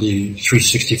throughout the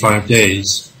 365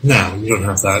 days, now you don't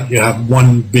have that. You have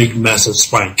one big massive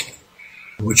spike,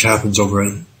 which happens over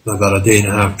about a day and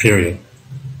a half period.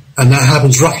 And that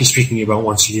happens, roughly speaking, about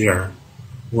once a year,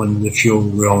 when the fuel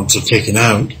rods are taken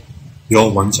out, the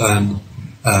old ones, and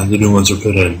the new ones are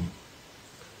put in.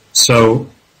 So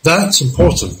that's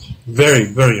important, very,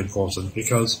 very important,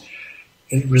 because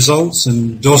it results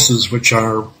in doses which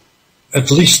are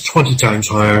at least 20 times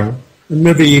higher, and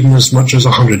maybe even as much as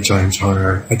 100 times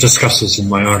higher. I discuss this in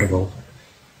my article.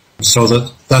 So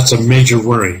that's a major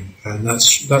worry, and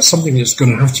that's something that's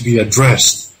going to have to be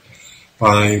addressed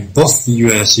by both the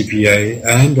US EPA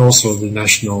and also the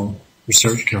National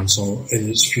Research Council in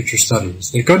its future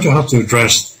studies. They're going to have to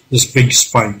address this big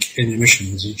spike in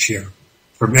emissions each year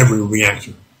from every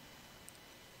reactor.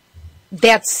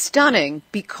 That's stunning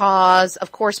because,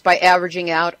 of course, by averaging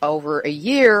out over a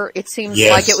year, it seems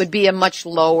like it would be a much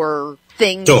lower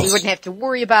thing. Dose. We wouldn't have to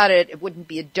worry about it. It wouldn't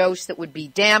be a dose that would be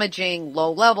damaging,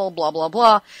 low level, blah, blah,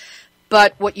 blah.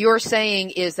 But what you're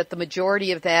saying is that the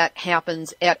majority of that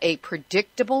happens at a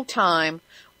predictable time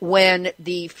when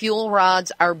the fuel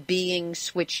rods are being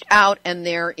switched out and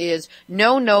there is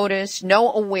no notice,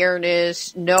 no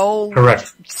awareness, no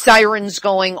sirens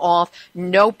going off,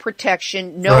 no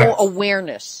protection, no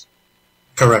awareness.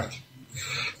 Correct.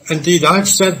 Indeed, I've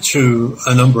said to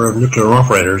a number of nuclear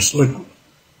operators, look,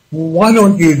 why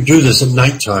don't you do this at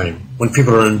nighttime when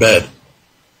people are in bed?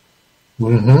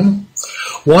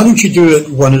 Why don't you do it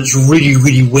when it's really,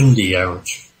 really windy out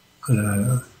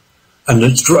and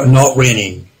it's not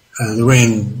raining? The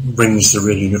rain brings the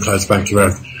radionuclides back to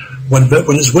Earth. When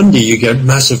it's windy, you get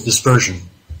massive dispersion.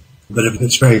 But if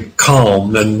it's very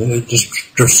calm, then it just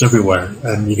drifts everywhere,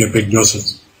 and you get big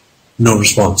doses. No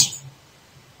response.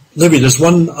 Libbe, there's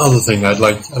one other thing a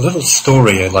little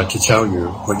story I'd like to tell you,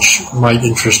 which might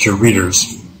interest your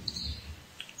readers.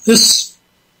 This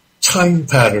time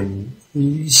pattern,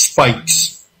 these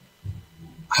spikes,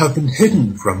 have been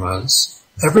hidden from us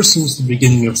ever since the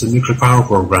beginning of the nuclear power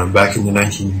program back in the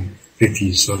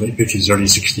 1950s, or late 50s, early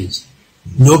 60s.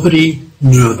 Nobody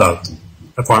knew about them,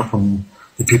 apart from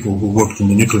the people who worked in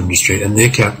the nuclear industry, and they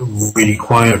kept really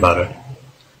quiet about it.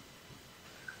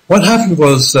 What happened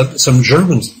was that some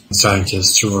German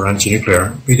scientists who were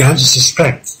anti-nuclear began to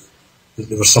suspect that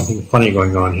there was something funny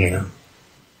going on here.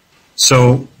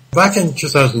 So, back in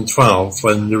 2012,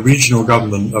 when the regional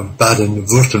government of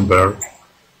Baden-Württemberg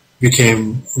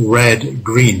became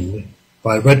red-green.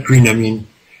 By red-green, I mean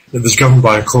it was governed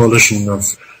by a coalition of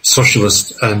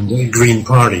socialist and green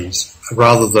parties,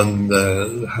 rather than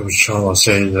the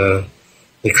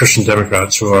the Christian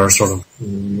Democrats, who are sort of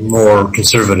more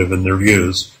conservative in their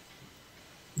views.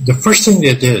 The first thing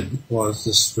they did was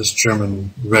this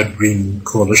German red-green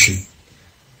coalition,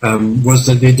 was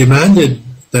that they demanded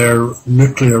their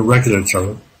nuclear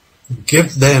regulator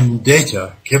give them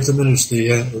data, give the minister,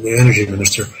 the energy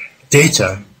minister,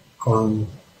 data on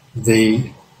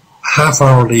the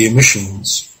half-hourly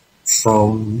emissions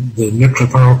from the nuclear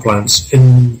power plants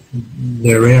in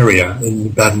their area in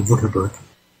Baden-Württemberg.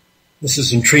 This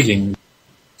is intriguing.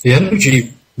 The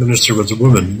energy minister was a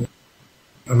woman.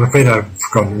 I'm afraid I've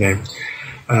forgotten her name,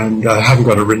 and I haven't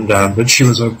got it written down, but she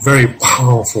was a very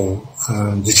powerful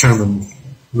and determined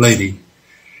lady.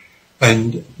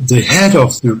 And the head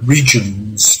of the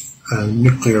region's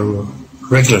nuclear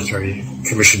regulatory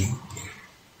commission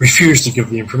refused to give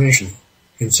the information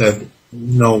and said,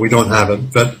 no, we don't have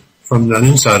it. But from an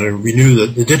insider, we knew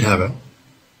that they did have it.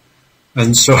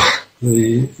 And so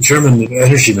the German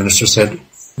energy minister said,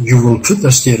 you will put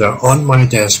this data on my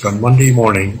desk on Monday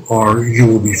morning or you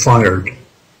will be fired.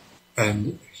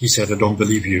 And he said, I don't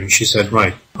believe you. She said,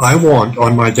 right, I want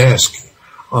on my desk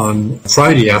on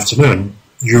Friday afternoon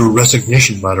your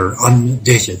resignation letter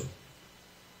undated.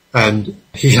 And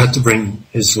he had to bring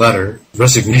his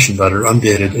resignation letter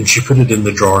undated, and she put it in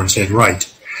the drawer and said, right,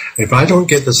 if I don't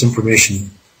get this information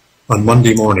on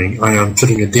Monday morning, I am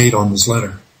putting a date on this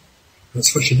letter.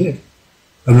 That's what she did.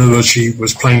 In other words, she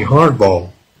was playing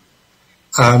hardball.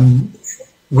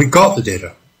 We got the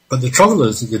data, but the trouble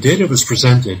is that the data was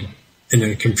presented in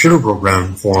a computer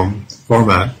program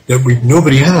format that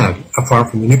nobody had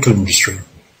apart from the nuclear industry.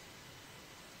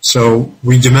 So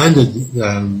we demanded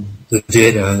the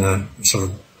data in a sort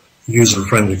of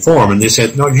user-friendly form, and they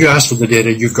said, no, you asked for the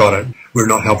data, you got it, we're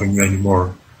not helping you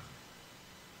anymore.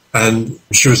 And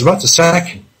she was about to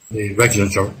sack the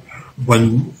regulator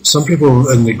when some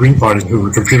people in the Green Party who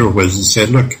were computer whizzes said,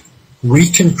 look, we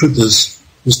can put this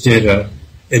data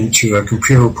into a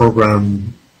computer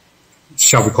program,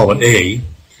 shall we call it A,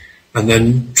 and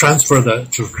then transfer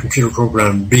that to computer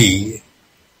program B,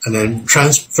 and then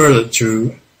transfer it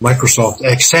to Microsoft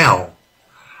Excel.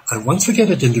 And once we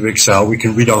get it into Excel, we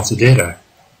can read off the data.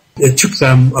 It took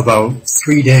them about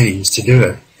 3 days to do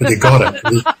it, but they got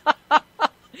it.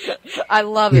 I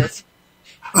love it.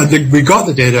 And we got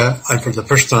the data, and for the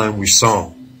first time we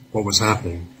saw what was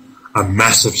happening. A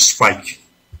massive spike,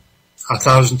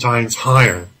 1,000 times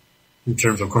higher in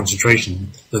terms of concentration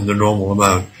than the normal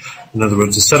amount. In other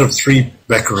words, instead of 3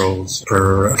 becquerels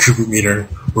per cubic meter,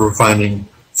 we're finding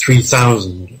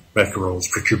 3,000 becquerels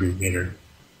per cubic meter.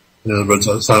 In other words,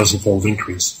 a 1,000-fold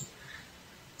increase.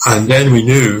 And then we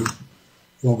knew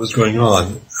what was going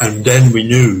on. And then we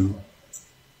knew,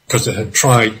 because it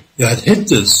had hit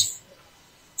this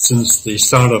since the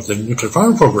start of the nuclear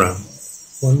power program.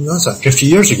 Well, that's 50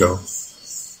 years ago.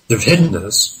 They've hidden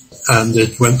this, and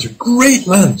it went to great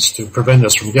lengths to prevent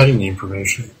us from getting the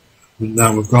information.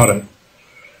 Now we've got it.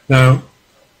 Now,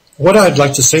 what I'd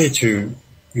like to say to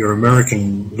your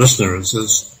American listeners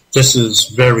is this is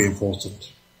very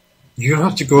important. You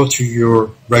have to go to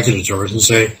your regulators and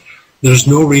say, there's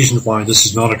no reason why this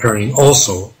is not occurring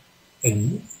also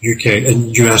in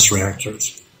US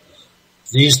reactors.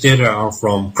 These data are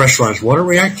from pressurized water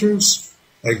reactors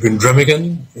at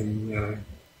Gundremmingen in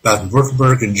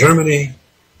Baden-Württemberg in Germany.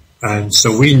 And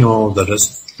so we know that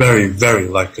it's very, very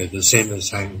likely the same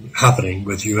is happening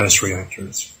with US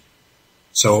reactors.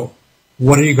 So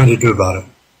what are you going to do about it?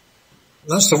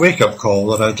 That's the wake-up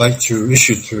call that I'd like to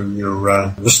issue to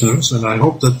your listeners, and I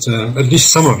hope that at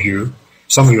least some of your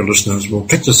listeners will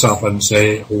pick this up and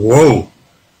say, whoa,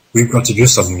 we've got to do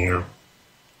something here.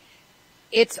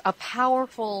 It's a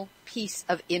powerful piece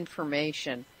of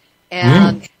information.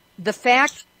 And the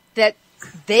fact that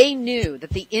they knew,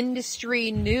 that the industry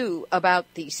knew about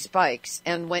these spikes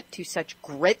and went to such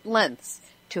great lengths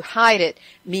to hide it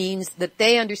means that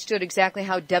they understood exactly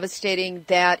how devastating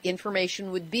that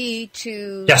information would be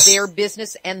to their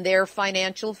business and their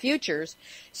financial futures.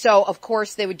 So, of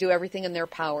course, they would do everything in their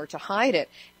power to hide it.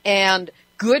 And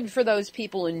good for those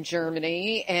people in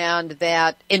Germany and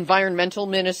that environmental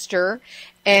minister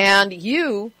and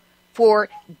you for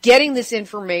getting this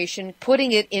information,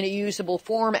 putting it in a usable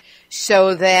form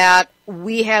so that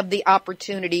we have the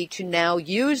opportunity to now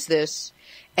use this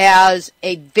as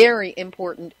a very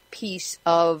important piece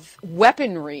of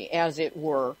weaponry, as it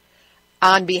were,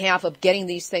 on behalf of getting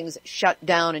these things shut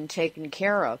down and taken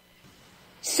care of.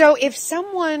 So if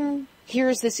someone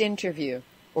hears this interview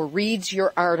or reads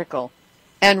your article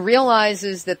and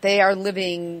realizes that they are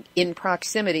living in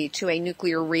proximity to a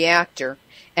nuclear reactor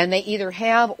and they either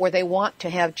have or they want to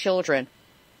have children,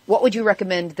 what would you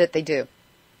recommend that they do?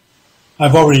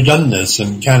 I've already done this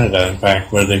in Canada, in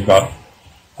fact, where they've got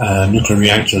nuclear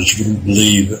reactors, you wouldn't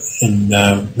believe, in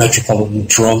metropolitan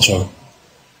Toronto.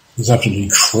 It's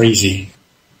absolutely crazy.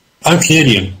 I'm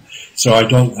Canadian, so I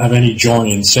don't have any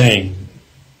joy in saying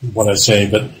what I say,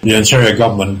 but the Ontario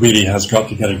government really has got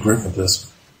to get a grip of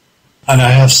this. And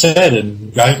I have said in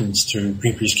guidance to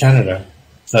Greenpeace Canada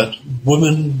that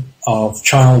women of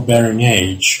childbearing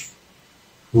age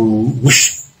who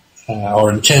wish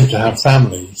or intend to have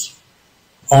families,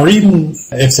 or even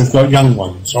if they've got young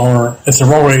ones, or if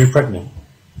they're already pregnant,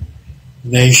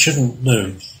 they shouldn't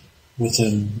live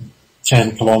within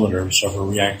 10 kilometers of a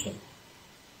reactor.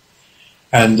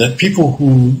 And that people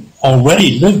who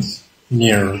already live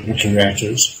near nuclear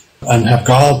reactors and have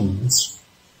gardens,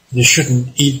 they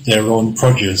shouldn't eat their own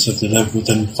produce if they live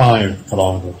within 5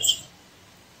 kilometers.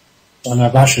 And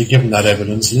I've actually given that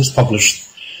evidence, and it's published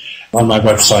on my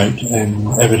website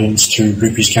in evidence to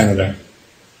Greenpeace Canada.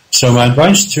 So my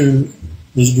advice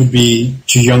would be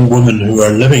to young women who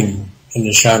are living in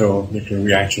the shadow of nuclear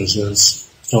reactors is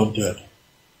don't do it.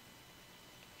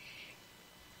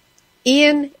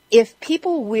 Ian, if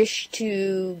people wish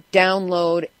to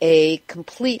download a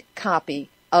complete copy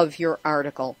of your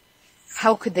article,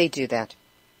 how could they do that?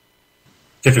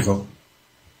 Difficult.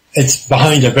 It's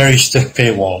behind a very stiff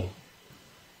paywall.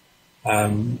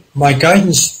 My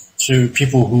guidance to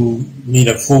people who need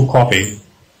a full copy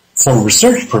for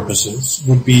research purposes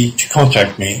would be to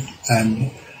contact me,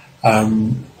 and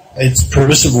it's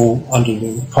permissible under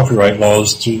the copyright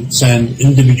laws to send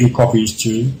individual copies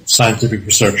to scientific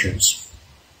researchers.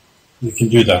 You can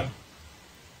do that.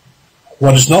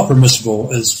 What is not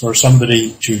permissible is for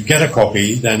somebody to get a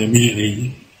copy, then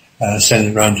immediately send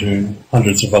it around to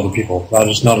hundreds of other people. That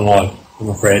is not allowed, I'm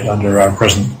afraid, under our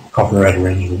present copyright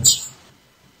arrangements.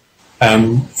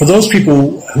 For those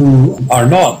people who are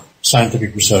not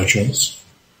scientific researchers,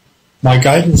 my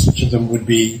guidance to them would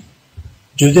be,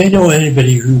 do they know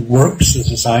anybody who works as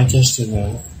a scientist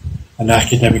in an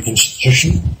academic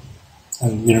institution, a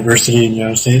university in the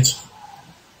United States?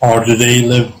 Or do they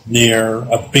live near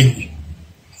a big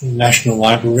national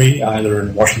library, either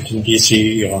in Washington,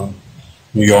 D.C., or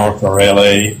New York, or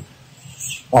L.A.,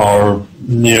 or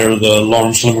near the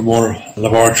Lawrence Livermore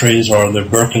laboratories, or the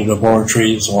Berkeley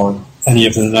laboratories, or any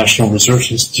of the national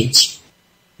research institutes?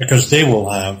 Because they will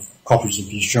have copies of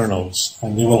these journals,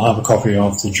 and they will have a copy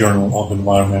of the Journal of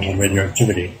Environmental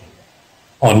Radioactivity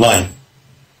online.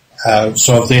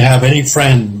 So if they have any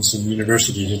friends in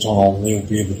universities at all, they'll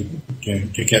be able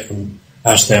to get them,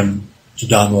 ask them to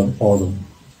download for them.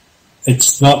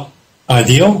 It's not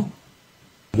ideal.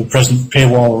 The present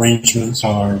paywall arrangements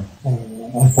are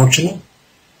unfortunate,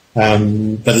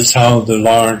 but it's how the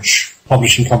large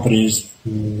publishing companies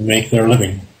make their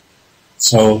living.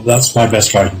 So that's my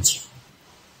best guidance.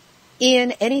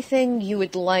 Ian, anything you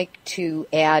would like to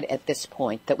add at this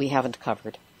point that we haven't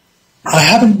covered? I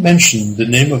haven't mentioned the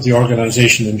name of the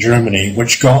organization in Germany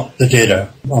which got the data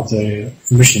of the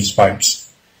emission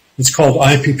spikes. It's called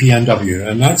IPPNW,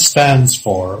 and that stands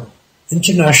for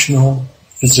International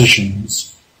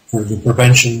Physicians for the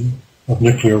Prevention of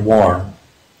Nuclear War,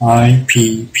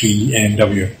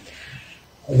 IPPNW.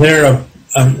 They're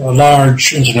a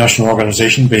large international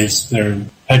organization based, their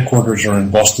headquarters are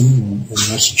in Boston, in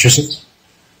Massachusetts.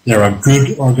 They're a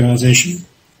good organization.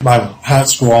 My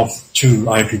hats go off to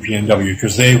IPPNW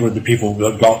because they were the people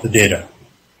that got the data.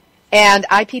 And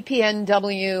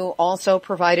IPPNW also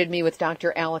provided me with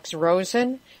Dr. Alex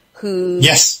Rosen, who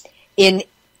yes. in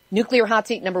Nuclear Hot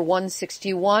Seat number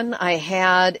 161, I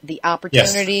had the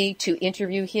opportunity to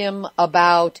interview him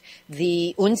about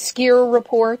the UNSCEAR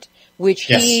report, which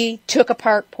he took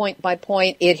apart point by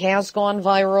point. It has gone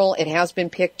viral. It has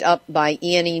been picked up by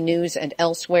E&E News and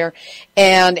elsewhere,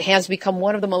 and has become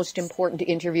one of the most important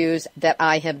interviews that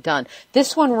I have done.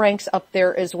 This one ranks up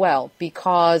there as well,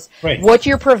 because what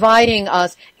you're providing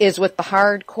us is with the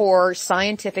hardcore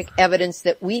scientific evidence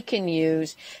that we can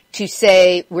use to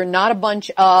say we're not a bunch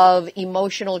of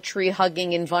emotional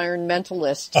tree-hugging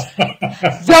environmentalists,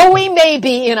 though we may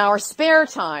be in our spare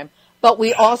time. But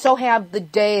we also have the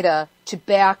data to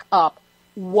back up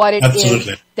what it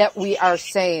is that we are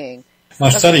saying. My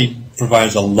study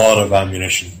provides a lot of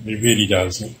ammunition. It really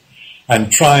does.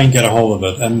 And try and get a hold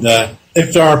of it. And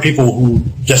if there are people who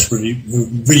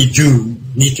really do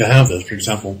need to have this, for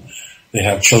example, they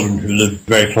have children who live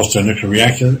very close to a nuclear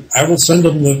reactor, I will send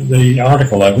them the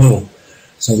article, I will,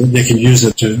 so that they can use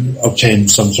it to obtain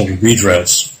some sort of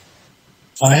redress.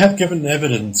 I have given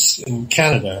evidence in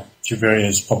Canada to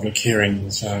various public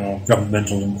hearings,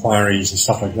 governmental inquiries and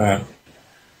stuff like that.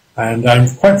 And I'm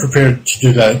quite prepared to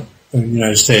do that in the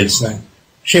United States.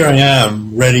 here I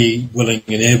am, ready, willing,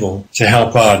 and able to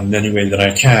help out in any way that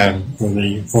I can for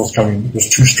the forthcoming. There's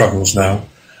two struggles now.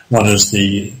 One is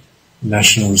the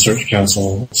National Research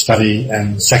Council study,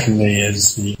 and secondly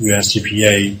is the US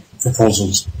EPA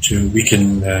proposals to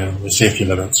weaken the safety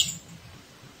limits.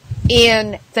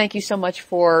 Ian, thank you so much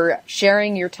for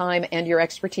sharing your time and your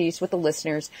expertise with the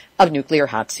listeners of Nuclear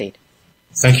Hot Seat.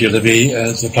 Thank you, Libbe.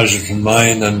 It's a pleasure from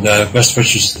mine, and best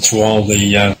wishes to all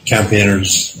the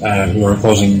campaigners who are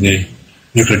opposing the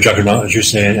nuclear juggernaut, as you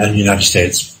say, in the United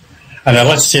States. And I'd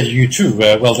like to say to you too,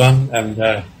 well done, and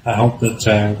I hope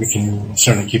that we can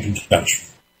certainly keep in touch.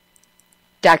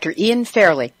 Dr. Ian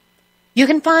Fairlie. You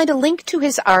can find a link to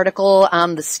his article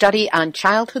on the study on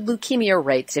childhood leukemia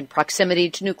rates in proximity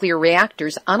to nuclear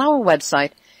reactors on our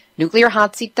website,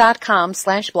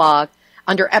 nuclearhotseat.com/blog,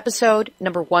 under episode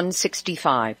number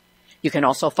 165. You can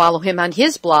also follow him on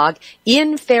his blog,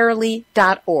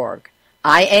 ianfairlie.org,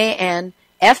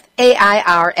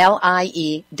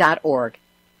 IANFAIRLIE.org.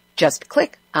 Just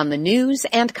click on the News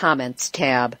and Comments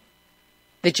tab.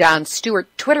 The Jon Stewart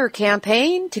Twitter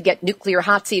campaign to get Nuclear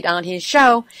Hot Seat on his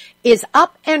show is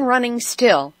up and running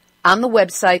still on the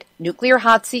website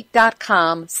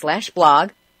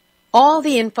nuclearhotseat.com/blog. All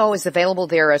the info is available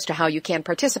there as to how you can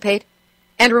participate.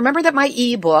 And remember that my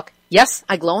e-book, Yes,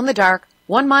 I Glow in the Dark,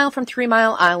 1 Mile from 3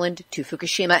 Mile Island to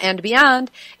Fukushima and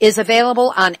Beyond, is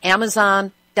available on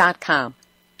Amazon.com.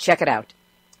 Check it out.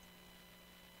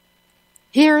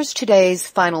 Here's today's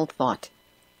final thought.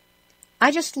 I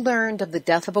just learned of the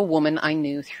death of a woman I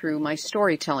knew through my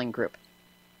storytelling group.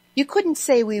 You couldn't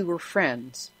say we were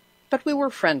friends, but we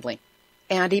were friendly,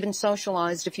 and even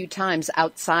socialized a few times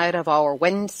outside of our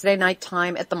Wednesday night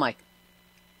time at the mic.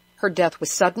 Her death was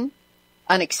sudden,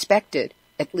 unexpected,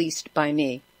 at least by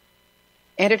me,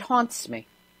 and it haunts me,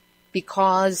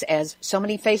 because, as so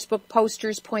many Facebook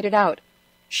posters pointed out,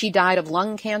 she died of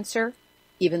lung cancer,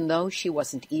 even though she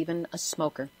wasn't even a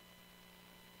smoker.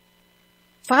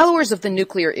 Followers of the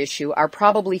nuclear issue are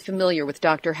probably familiar with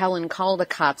Dr. Helen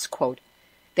Caldicott's quote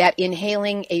that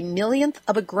inhaling a millionth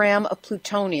of a gram of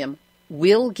plutonium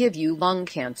will give you lung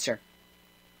cancer.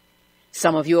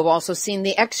 Some of you have also seen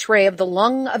the X-ray of the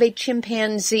lung of a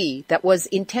chimpanzee that was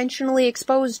intentionally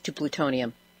exposed to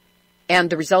plutonium, and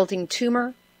the resulting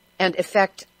tumor and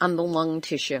effect on the lung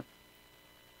tissue.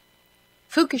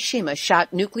 Fukushima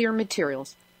shot nuclear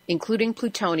materials, including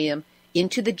plutonium,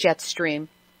 into the jet stream,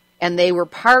 and they were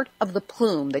part of the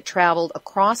plume that traveled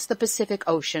across the Pacific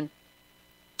Ocean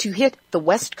to hit the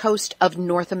west coast of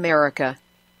North America,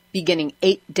 beginning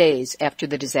 8 days after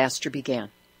the disaster began.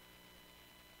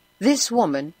 This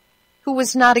woman, who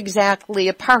was not exactly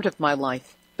a part of my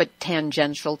life, but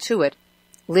tangential to it,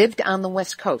 lived on the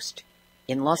West Coast,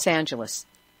 in Los Angeles.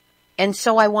 And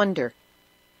so I wonder,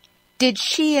 did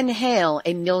she inhale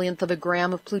a millionth of a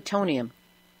gram of plutonium?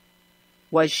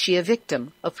 Was she a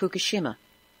victim of Fukushima?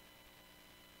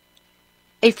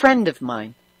 A friend of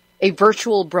mine, a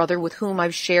virtual brother with whom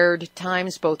I've shared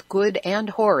times both good and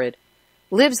horrid,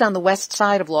 lives on the west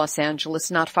side of Los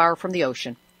Angeles, not far from the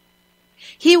ocean.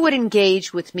 He would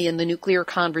engage with me in the nuclear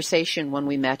conversation when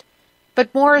we met,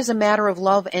 but more as a matter of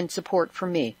love and support for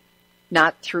me,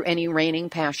 not through any reigning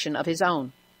passion of his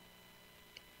own.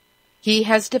 He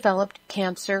has developed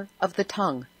cancer of the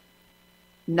tongue,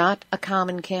 not a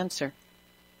common cancer.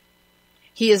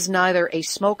 He is neither a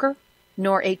smoker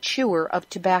nor a chewer of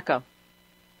tobacco.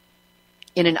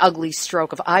 In an ugly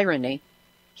stroke of irony,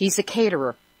 he's a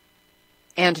caterer.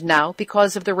 And now,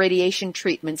 because of the radiation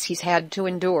treatments he's had to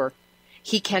endure,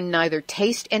 he can neither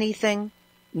taste anything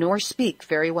nor speak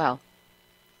very well.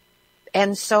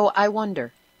 And so I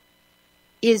wonder,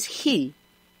 is he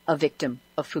a victim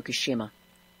of Fukushima?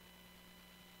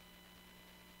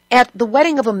 At the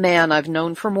wedding of a man I've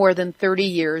known for more than 30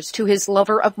 years to his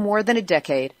lover of more than a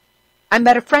decade, I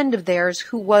met a friend of theirs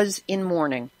who was in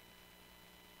mourning.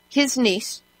 His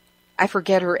niece, I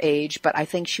forget her age, but I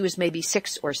think she was maybe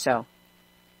 6 or so,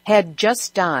 had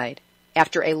just died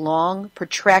after a long,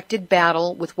 protracted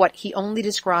battle with what he only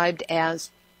described as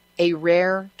a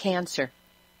rare cancer.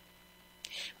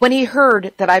 When he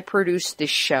heard that I produced this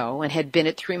show and had been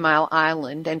at 3 Mile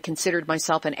Island and considered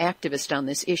myself an activist on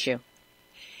this issue,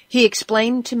 he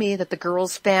explained to me that the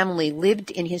girl's family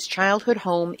lived in his childhood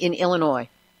home in Illinois.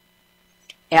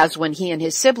 As when he and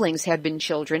his siblings had been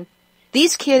children,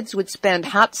 these kids would spend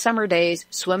hot summer days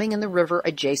swimming in the river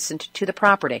adjacent to the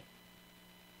property.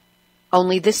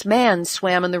 Only this man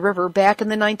swam in the river back in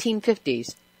the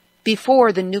 1950s,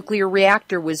 before the nuclear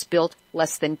reactor was built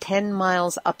less than 10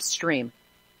 miles upstream.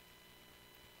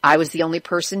 I was the only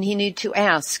person he needed to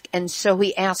ask, and so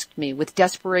he asked me with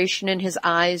desperation in his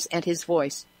eyes and his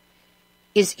voice,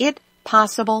 "Is it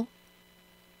possible?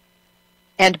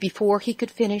 And before he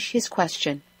could finish his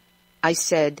question, I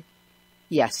said,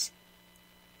 yes.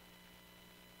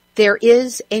 There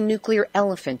is a nuclear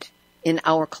elephant in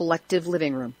our collective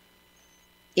living room.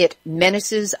 It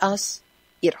menaces us.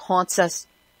 It haunts us.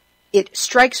 It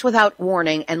strikes without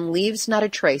warning and leaves not a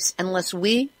trace unless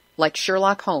we, like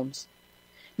Sherlock Holmes,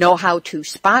 know how to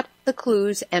spot the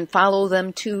clues and follow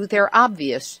them to their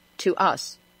obvious, to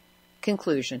us,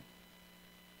 conclusion.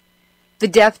 The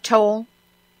death toll,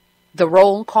 the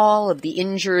roll call of the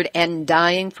injured and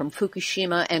dying from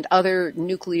Fukushima and other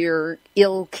nuclear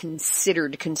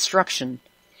ill-considered construction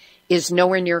is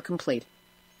nowhere near complete.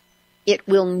 It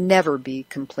will never be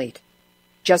complete,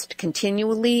 just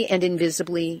continually and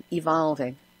invisibly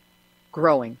evolving,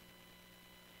 growing.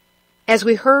 As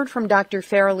we heard from Dr.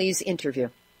 Fairlie's interview,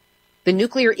 the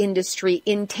nuclear industry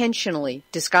intentionally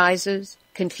disguises,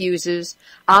 confuses,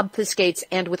 obfuscates,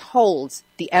 and withholds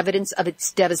the evidence of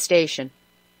its devastation,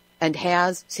 and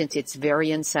has since its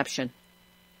very inception.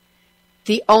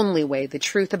 The only way the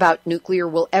truth about nuclear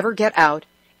will ever get out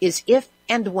is if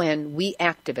and when we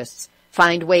activists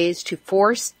find ways to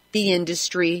force the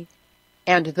industry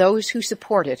and those who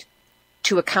support it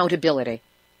to accountability.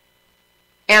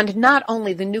 And not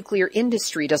only the nuclear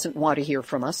industry doesn't want to hear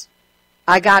from us.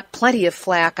 I got plenty of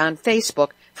flack on Facebook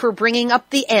for bringing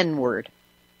up the N-word,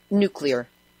 nuclear,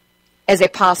 as a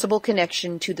possible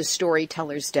connection to the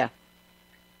storyteller's death.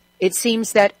 It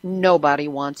seems that nobody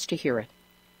wants to hear it.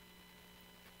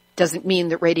 Doesn't mean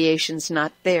that radiation's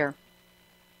not there.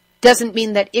 Doesn't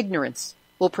mean that ignorance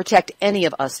will protect any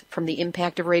of us from the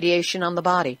impact of radiation on the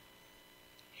body.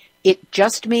 It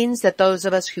just means that those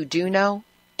of us who do know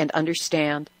and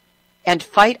understand and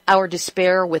fight our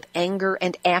despair with anger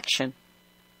and action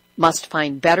must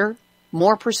find better,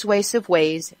 more persuasive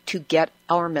ways to get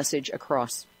our message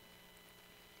across.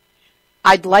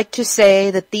 I'd like to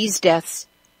say that these deaths,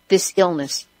 this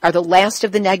illness, are the last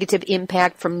of the negative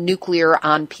impact from nuclear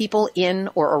on people in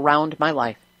or around my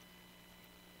life.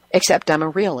 Except I'm a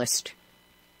realist.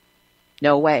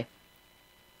 No way.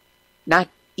 Not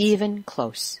even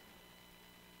close.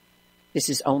 This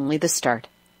is only the start.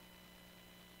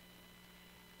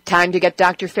 Time to get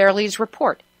Dr. Fairlie's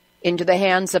report into the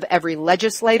hands of every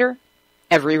legislator,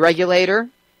 every regulator,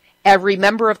 every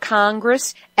member of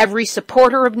Congress, every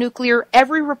supporter of nuclear,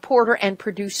 every reporter and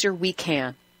producer we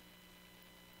can.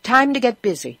 Time to get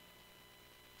busy.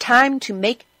 Time to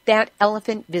make that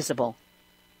elephant visible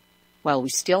while we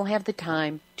still have the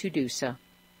time to do so.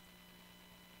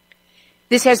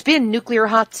 This has been Nuclear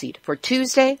Hot Seat for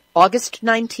Tuesday, August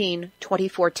 19,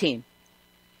 2014.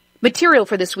 Material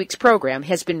for this week's program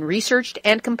has been researched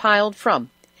and compiled from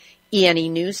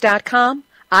ENEnews.com,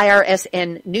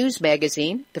 IRSN News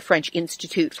Magazine, the French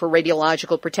Institute for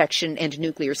Radiological Protection and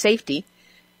Nuclear Safety,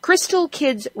 Crystal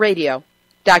Kids Radio,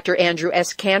 Dr. Andrew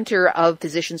S. Cantor of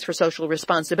Physicians for Social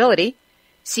Responsibility,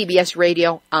 CBS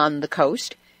Radio on the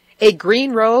Coast,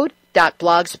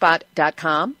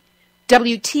 agreenroad.blogspot.com,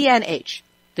 WTNH,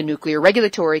 the Nuclear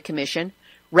Regulatory Commission,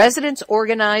 Residents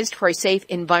Organized for a Safe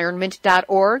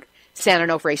Environment.org, San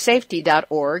Onofre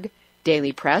Safety.org,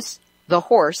 Daily Press, The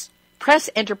Horse, Press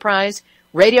Enterprise,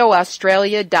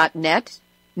 RadioAustralia.net,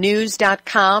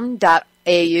 News.com.au,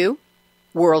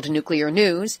 World Nuclear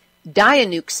News,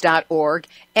 Dianukes.org,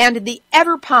 and the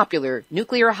ever-popular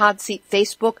Nuclear Hot Seat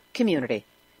Facebook community.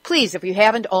 Please, if you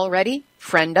haven't already,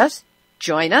 friend us,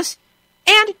 join us,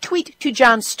 and tweet to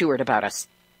Jon Stewart about us.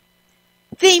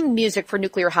 Theme music for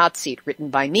Nuclear Hot Seat, written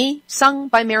by me, sung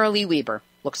by Marilee Weber.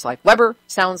 Looks like Weber,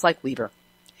 sounds like Weber.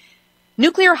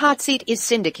 Nuclear Hot Seat is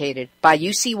syndicated by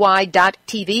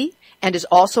UCY.TV and is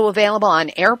also available on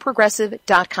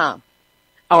airprogressive.com.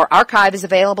 Our archive is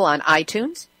available on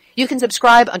iTunes. You can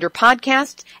subscribe under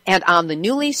podcasts and on the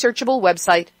newly searchable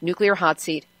website,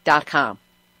 nuclearhotseat.com.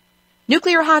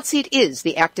 Nuclear Hot Seat is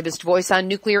the activist voice on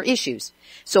nuclear issues.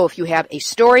 So if you have a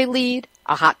story lead,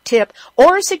 a hot tip,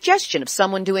 or a suggestion of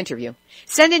someone to interview,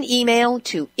 send an email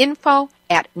to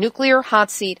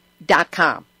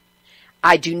info@nuclearhotseat.com.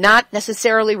 I do not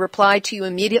necessarily reply to you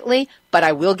immediately, but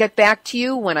I will get back to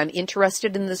you when I'm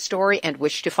interested in the story and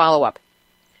wish to follow up.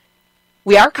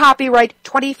 We are copyright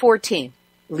 2014,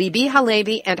 Libbe,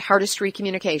 HaLevy, and Heartistry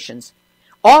Communications.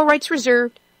 All rights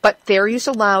reserved, but fair use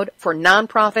allowed for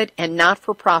nonprofit and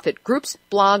not-for-profit groups,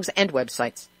 blogs, and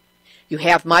websites. You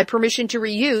have my permission to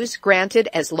reuse granted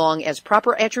as long as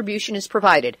proper attribution is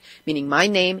provided, meaning my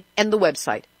name and the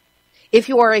website. If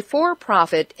you are a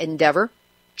for-profit endeavor,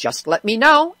 just let me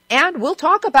know, and we'll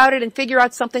talk about it and figure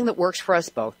out something that works for us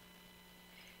both.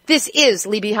 This is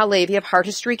Libbe HaLevy of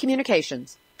Heartistry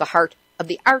Communications, the heart of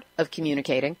the art of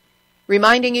communicating,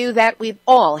 reminding you that we've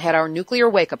all had our nuclear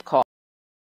wake-up call.